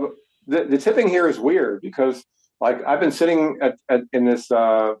 The tipping here is weird because, like, I've been sitting in this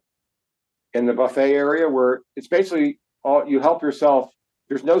in the buffet area where it's basically all you help yourself.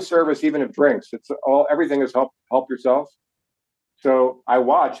 There's no service even of drinks. It's all everything is help yourself. So I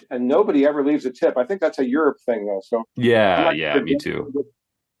watch, and nobody ever leaves a tip. I think that's a Europe thing, though. So yeah, me too.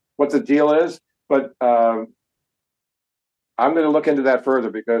 What the deal is, but I'm going to look into that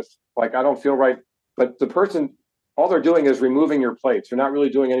further because, like, I don't feel right. But the person, all they're doing is removing your plates. They're not really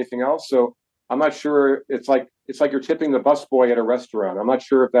doing anything else. So I'm not sure. It's like you're tipping the busboy at a restaurant. I'm not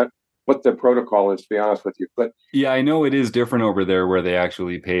sure what the protocol is, to be honest with you. But yeah, I know it is different over there where they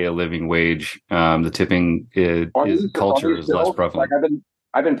actually pay a living wage. The tipping culture is less prevalent. Like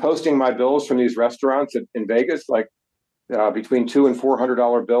I've been posting my bills from these restaurants in Vegas, like between $200 and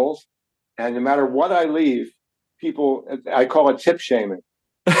 $400 bills, and no matter what I leave, I call it tip shaming.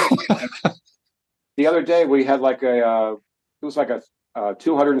 The other day we had like it was like a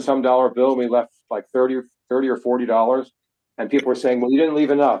 $200 and some bill, and we left like $30 or $40. And people were saying, well, you didn't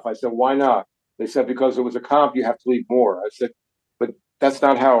leave enough. I said, why not? They said, because it was a comp, you have to leave more. I said, but that's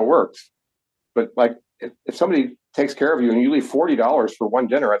not how it works. But like, if somebody takes care of you and you leave $40 for one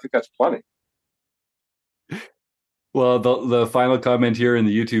dinner, I think that's plenty. Well, the final comment here in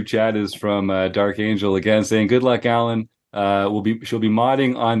the YouTube chat is from Dark Angel again, saying, good luck, Alan. She'll be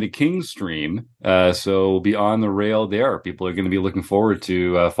modding on the King stream, so we'll be on the rail there. People are going to be looking forward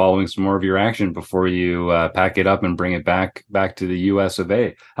to following some more of your action before you pack it up and bring it back to the US of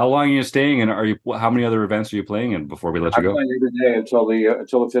A. How long are you staying, and how many other events are you playing in before we let you go? I'm playing every day until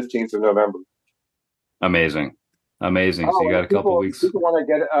the 15th of November. Amazing. So you got a couple weeks. People want to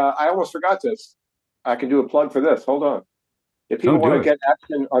get. I almost forgot this. I can do a plug for this. Hold on. If people want to get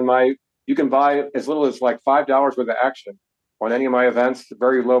action on you can buy as little as like $5 worth of action on any of my events,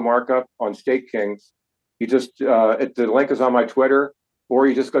 very low markup on Stake Kings. You just, the link is on my Twitter, or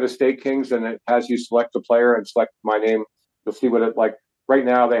you just go to Stake Kings and it has you select the player and select my name. You'll see what it like. Right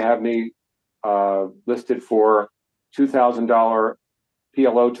now they have me listed for $2,000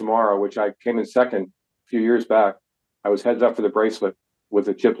 PLO tomorrow, which I came in second a few years back. I was heads up for the bracelet with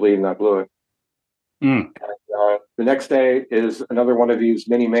a chip lead and I blew it. And, the next day is another one of these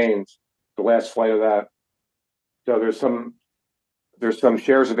mini mains, the last flight of that. So there's some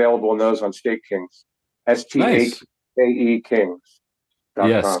shares available in those on Stake Kings. STAKE Kings.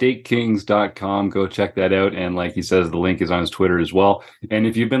 Yeah, stakekings.com. Go check that out. And like he says, the link is on his Twitter as well. And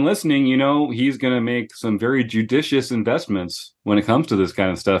if you've been listening, you know he's going to make some very judicious investments when it comes to this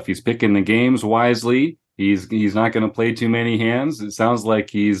kind of stuff. He's picking the games wisely. He's not going to play too many hands. It sounds like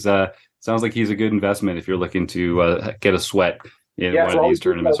he's a good investment if you're looking to get a sweat in one of these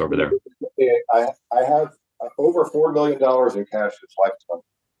tournaments over there. I have over $4 million in cash this lifetime.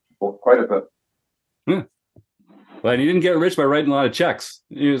 Well, quite a bit. Yeah. Well, and you didn't get rich by writing a lot of checks.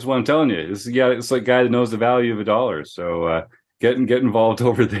 Here's what I'm telling you. This is it's like a guy that knows the value of a dollar. So get involved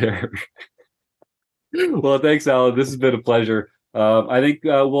over there. Well, thanks, Alan. This has been a pleasure. I think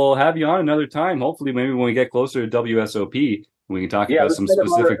we'll have you on another time. Hopefully, maybe when we get closer to WSOP, we can talk about some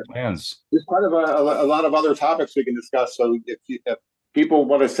specific plans. There's quite a lot of other topics we can discuss. So if people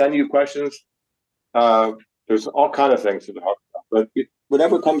want to send you questions, there's all kind of things to talk about. But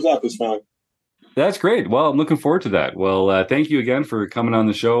whatever comes up is fine. That's great. Well, I'm looking forward to that. Well, thank you again for coming on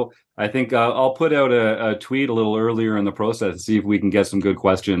the show. I think I'll put out a tweet a little earlier in the process to see if we can get some good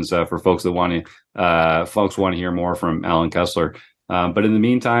questions for folks that want to hear more from Alan Kessler. But in the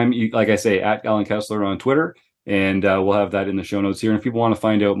meantime, like I say, at Alan Kessler on Twitter, and we'll have that in the show notes here. And if people want to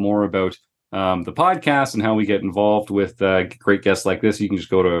find out more about the podcast and how we get involved with great guests like this, you can just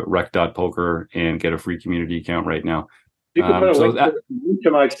go to rec.poker and get a free community account right now. You can put a link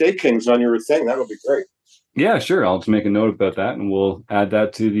to my Stake Kings on your thing. That would be great. Yeah, sure. I'll just make a note about that, and we'll add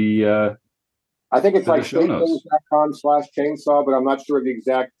that to the. I think it's like stakekings.com/chainsaw, but I'm not sure the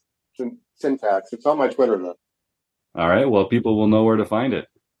exact syntax. It's on my Twitter though. All right. Well, people will know where to find it.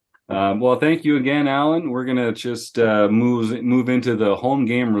 Well, thank you again, Alan. We're gonna just move into the home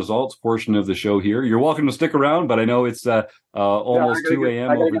game results portion of the show here. You're welcome to stick around, but I know it's almost 2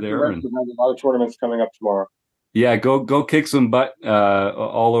 a.m. over there. And a lot of tournaments coming up tomorrow. Yeah, go kick some butt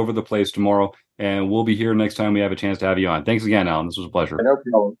all over the place tomorrow, and we'll be here next time we have a chance to have you on. Thanks again, Alan. This was a pleasure. No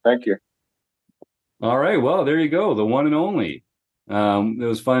problem. Thank you. All right, well, there you go, the one and only. It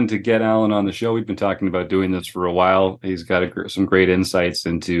was fun to get Alan on the show. We've been talking about doing this for a while. He's got some great insights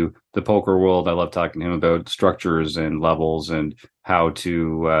into the poker world. I love talking to him about structures and levels and how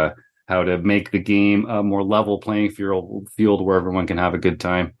to make the game a more level playing field where everyone can have a good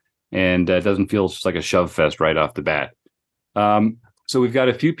time. And it doesn't feel just like a shove fest right off the bat. So we've got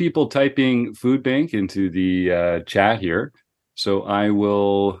a few people typing Food Bank into the chat here. So I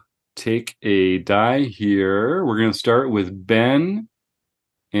will take a die here. We're going to start with Ben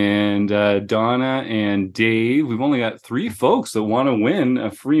and Donna and Dave. We've only got 3 folks that want to win a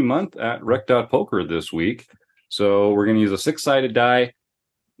free month at Rec.Poker this week. So we're going to use a 6-sided die.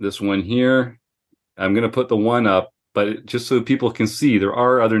 This one here. I'm going to put the 1 up, but just so people can see, there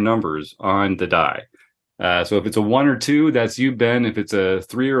are other numbers on the die. So if it's a 1 or 2, that's you, Ben. If it's a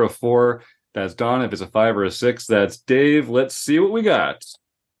 3 or a 4, that's Donna. If it's a 5 or a 6, that's Dave. Let's see what we got.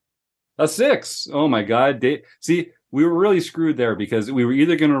 A 6. Oh my God. Dave. See, we were really screwed there because we were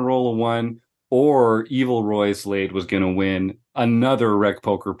either going to roll a 1 or Evil Roy Slade was going to win another Rec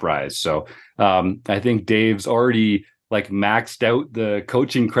Poker prize. So I think Dave's already maxed out the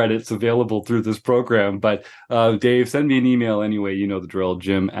coaching credits available through this program. But Dave, send me an email anyway. You know the drill,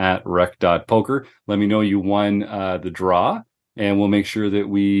 jim@rec.poker. Let me know you won the draw, and we'll make sure that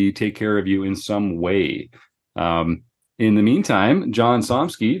we take care of you in some way. In the meantime, John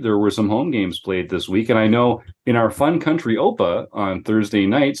Somsky, there were some home games played this week. And I know in our Fun Country OPA on Thursday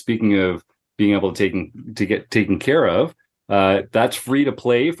night, speaking of being able to get taken care of, that's free to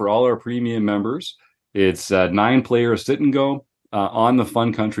play for all our premium members. It's 9-player sit and go on the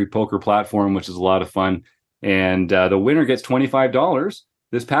Fun Country poker platform, which is a lot of fun. And the winner gets $25.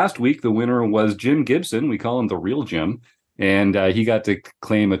 This past week, the winner was Jim Gibson. We call him the real Jim. And he got to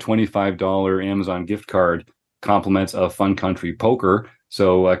claim a $25 Amazon gift card, compliments of Fun Country Poker.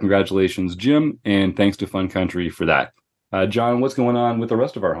 So congratulations, Jim. And thanks to Fun Country for that. John, what's going on with the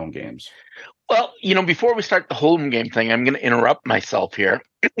rest of our home games? Well, before we start the home game thing, I'm going to interrupt myself here.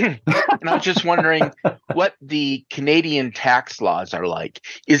 And I was just wondering what the Canadian tax laws are like.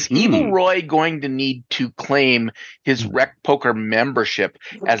 Is Evil Roy going to need to claim his Rec Poker membership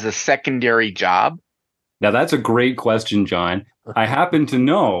as a secondary job? Now, that's a great question, John. I happen to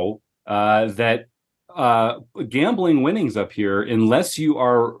know that gambling winnings up here, unless you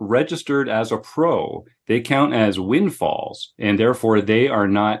are registered as a pro, they count as windfalls, and therefore they are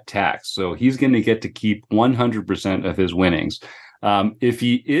not taxed. So he's going to get to keep 100% of his winnings. If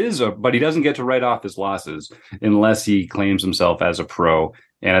he is but he doesn't get to write off his losses unless he claims himself as a pro.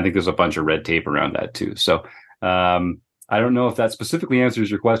 And I think there's a bunch of red tape around that too. So I don't know if that specifically answers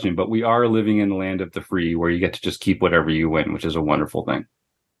your question, but we are living in the land of the free where you get to just keep whatever you win, which is a wonderful thing.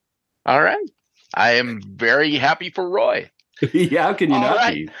 All right. I am very happy for Roy. Yeah, how can you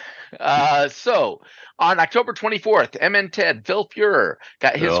not be? So on October 24th, MN Ted, Phil Fuhrer,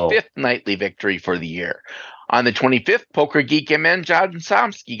 got his 5th nightly victory for the year. On the 25th, Poker Geek MN John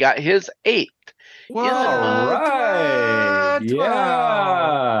Somsky got his 8th. All right.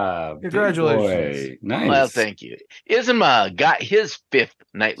 Yeah. Congratulations. Nice. Well, thank you. Isma got his 5th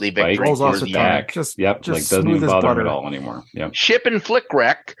nightly victory for the year. Just doesn't even bother him at all anymore. Yep. Ship and Flick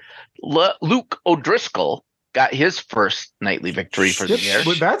Wreck, Luke O'Driscoll got his first nightly victory for the year.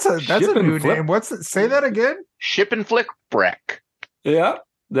 That's a new name. What's it? Say that again. Ship and Flick Wreck. Yeah.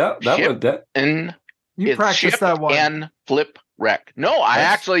 That. And you practiced that one. And Flip Wreck. No, I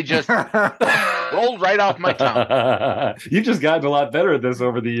actually just rolled right off my tongue. You've just gotten a lot better at this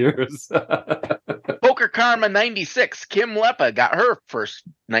over the years. Poker Karma 96, Kim Lepa got her first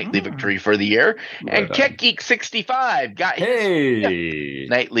nightly victory for the year. And Keck Geek 65 got his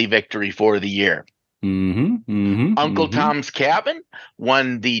nightly victory for the year. Uncle Tom's Cabin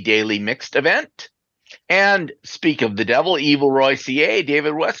won the daily mixed event. And speak of the devil, Evil Roy CA,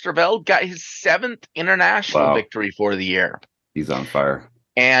 David Westerveld got his 7th international victory for the year. He's on fire.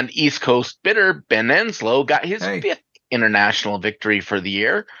 And East Coast Bitter, Ben Enslow, got his 5th international victory for the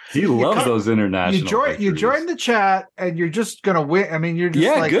year. He loves those international You join the chat and you're just going to win. I mean, you're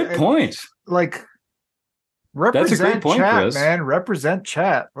just good point. Represent That's a great point, chat, Chris. Man. Represent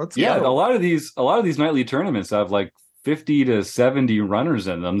chat. Let's go. A lot of these nightly tournaments have 50 to 70 runners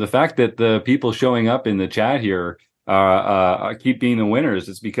in them. The fact that the people showing up in the chat here keep being the winners,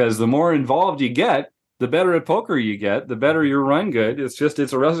 it's because the more involved you get, the better at poker you get, the better your run good. It's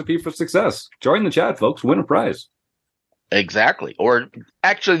a recipe for success. Join the chat, folks. Win a prize. Exactly. Or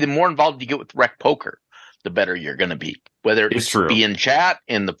actually, the more involved you get with Rec Poker, the better you're going to be. Whether it's be in chat,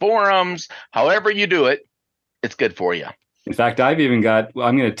 in the forums, however you do it, it's good for you. In fact, I'm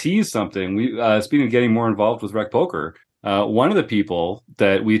going to tease something. Speaking of getting more involved with Rec Poker, one of the people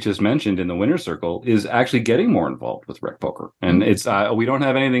that we just mentioned in the winner's circle is actually getting more involved with Rec Poker. And it's we don't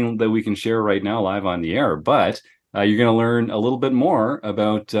have anything that we can share right now live on the air, but you're going to learn a little bit more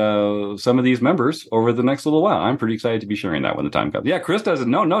about some of these members over the next little while. I'm pretty excited to be sharing that when the time comes. Yeah, Chris doesn't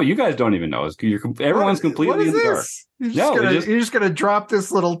know. No, you guys don't even know. Everyone's completely in the dark. You're just going to drop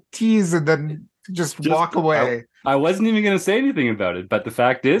this little tease and then just walk away. I wasn't even going to say anything about it, but the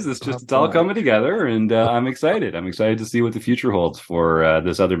fact is, it's all coming together, and I'm excited. I'm excited to see what the future holds for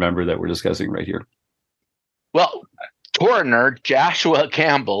this other member that we're discussing right here. Well, Torner Joshua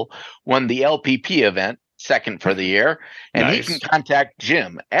Campbell won the LPP event, second for the year, and He can contact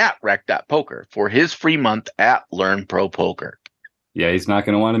Jim at rec.poker for his free month at Learn Pro Poker. Yeah, he's not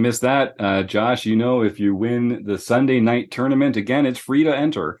going to want to miss that. Josh, if you win the Sunday night tournament, again, it's free to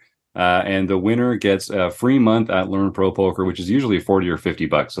enter. And the winner gets a free month at Learn Pro Poker, which is usually $40 or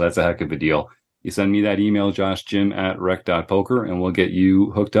 $50. So that's a heck of a deal. You send me that email, Jim at rec.poker, and we'll get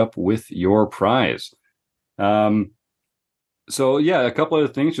you hooked up with your prize. So yeah, a couple other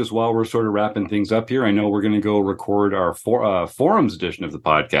things just while we're sort of wrapping things up here. I know we're going to go record our forums edition of the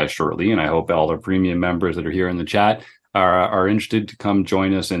podcast shortly, and I hope all our premium members that are here in the chat are interested to come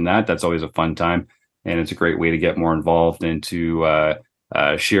join us in that. That's always a fun time, and it's a great way to get more involved and to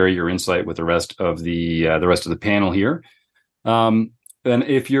share your insight with the rest of the panel here. And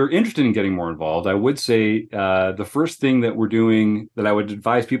if you're interested in getting more involved, I would say the first thing that we're doing that I would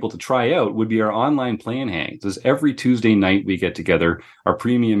advise people to try out would be our online plan hangs. This every Tuesday night we get together. Our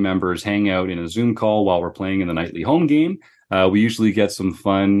premium members hang out in a Zoom call while we're playing in the nightly home game. We usually get some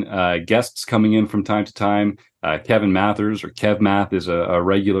fun guests coming in from time to time. Kevin Mathers, or Kev Math, is a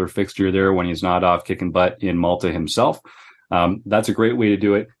regular fixture there when he's not off kicking butt in Malta himself. That's a great way to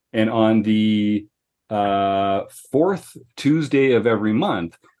do it. And on the fourth Tuesday of every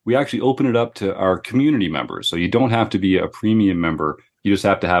month, we actually open it up to our community members. So you don't have to be a premium member. You just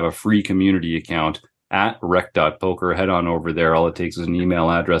have to have a free community account at rec.poker. Head on over there. All it takes is an email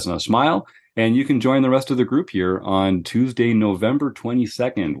address and a smile. And you can join the rest of the group here on Tuesday, November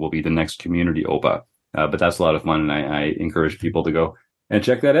 22nd will be the next community OPA. But that's a lot of fun, and I encourage people to go and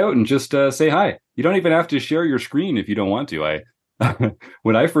check that out and just say hi. You don't even have to share your screen if you don't want to.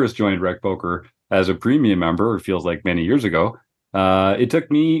 When I first joined Rec Poker as a premium member, it feels like many years ago, it took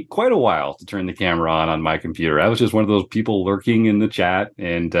me quite a while to turn the camera on my computer. I was just one of those people lurking in the chat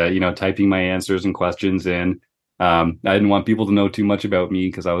and typing my answers and questions in. I didn't want people to know too much about me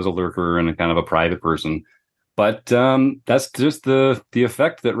because I was a lurker and a kind of a private person. But that's just the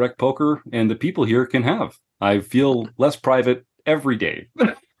effect that Rec Poker and the people here can have. I feel less private every day.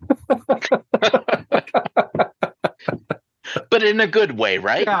 But in a good way,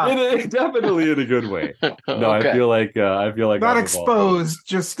 right? Yeah. Definitely in a good way. No, okay. I feel like not exposed,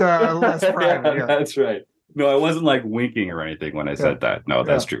 just less private. Yeah. That's right. No, I wasn't like winking or anything when I said that. No,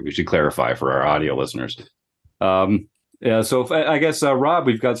 that's true. We should clarify for our audio listeners. So I guess, Rob,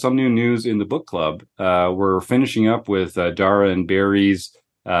 we've got some new news in the book club. We're finishing up with Dara and Barry's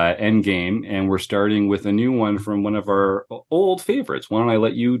Endgame, and we're starting with a new one from one of our old favorites. Why don't I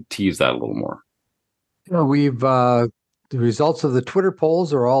let you tease that a little more? We've the results of the Twitter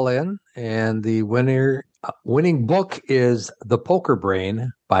polls are all in, and the winning book is The Poker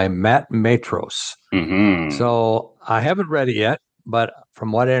Brain by Matt Matros. Mm-hmm. So I haven't read it yet, but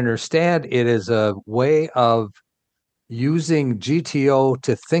from what I understand, it is a way of using GTO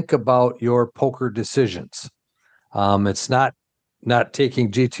to think about your poker decisions. It's not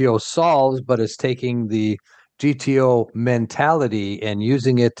taking GTO solves, but it's taking the GTO mentality and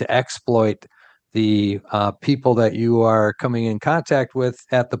using it to exploit the people that you are coming in contact with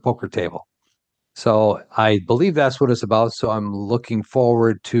at the poker table. So I believe that's what it's about. So I'm looking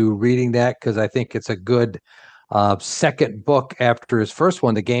forward to reading that because I think it's a good second book after his first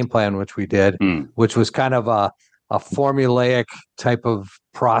one, The Game Plan, which we did, which was kind of a formulaic type of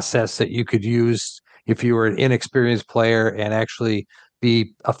process that you could use if you were an inexperienced player and actually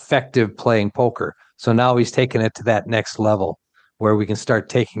be effective playing poker. So now he's taken it to that next level where we can start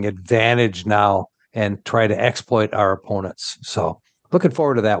taking advantage now and try to exploit our opponents. So looking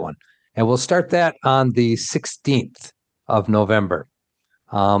forward to that one. And we'll start that on the 16th of November.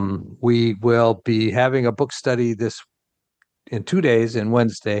 We will be having a book study in 2 days, in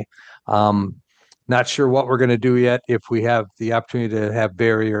Wednesday. Not sure what we're going to do yet, if we have the opportunity to have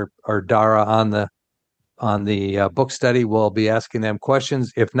Barry or Dara on the book study. We'll be asking them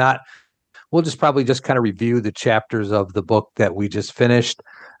questions. If not, we'll probably kind of review the chapters of the book that we just finished,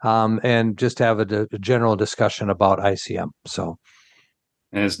 and just have a general discussion about ICM. So.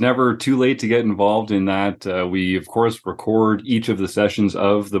 And it's never too late to get involved in that. We, of course, record each of the sessions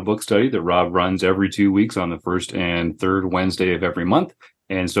of the book study that Rob runs every 2 weeks on the first and third Wednesday of every month.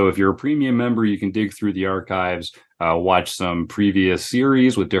 And so if you're a premium member, you can dig through the archives, watch some previous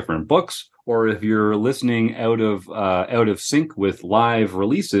series with different books. Or if you're listening out of sync with live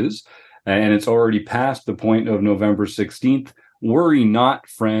releases, and it's already past the point of November 16th, worry not,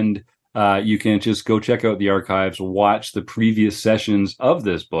 friend. You can just go check out the archives, watch the previous sessions of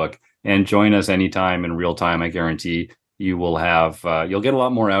this book, and join us anytime in real time. I guarantee you will you'll get a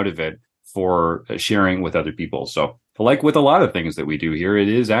lot more out of it for sharing with other people. So, like with a lot of things that we do here, it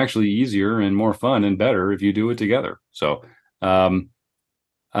is actually easier and more fun and better if you do it together. So,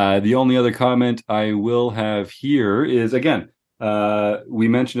 the only other comment I will have here is, again, we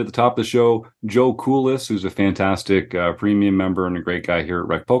mentioned at the top of the show, Joe Coolis, who's a fantastic premium member and a great guy here at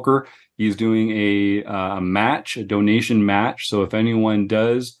Rec Poker. He's doing a donation match. So if anyone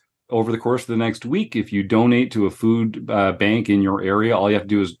does, over the course of the next week, if you donate to a food bank in your area, all you have to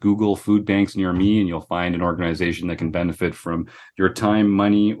do is Google food banks near me, and you'll find an organization that can benefit from your time,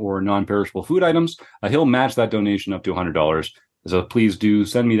 money, or non-perishable food items. He'll match that donation up to $100. So please do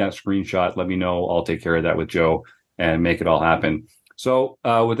send me that screenshot. Let me know. I'll take care of that with Joe and make it all happen. So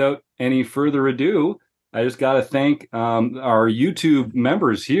without any further ado, I just got to thank our YouTube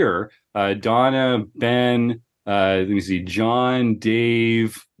members here. Donna, Ben, let me see, John,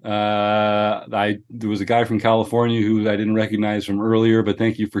 Dave. There was a guy from California who I didn't recognize from earlier, but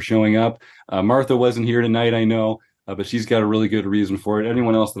thank you for showing up. Martha wasn't here tonight, I know, but she's got a really good reason for it.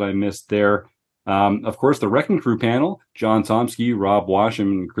 Anyone else that I missed there? Of course, the Wrecking Crew panel, John Tomsky, Rob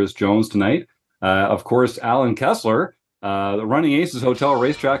Washam, and Chris Jones tonight. Of course, Alan Kessler, the Running Aces Hotel,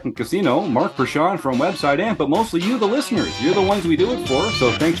 Racetrack, and Casino, Mark Pershawn from Website Amp, but mostly you, the listeners. You're the ones we do it for,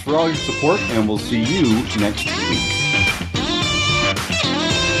 so thanks for all your support, and we'll see you next week.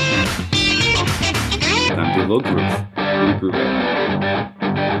 Time to do a little groove.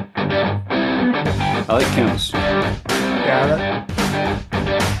 I like counts. Got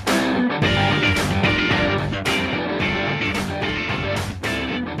it.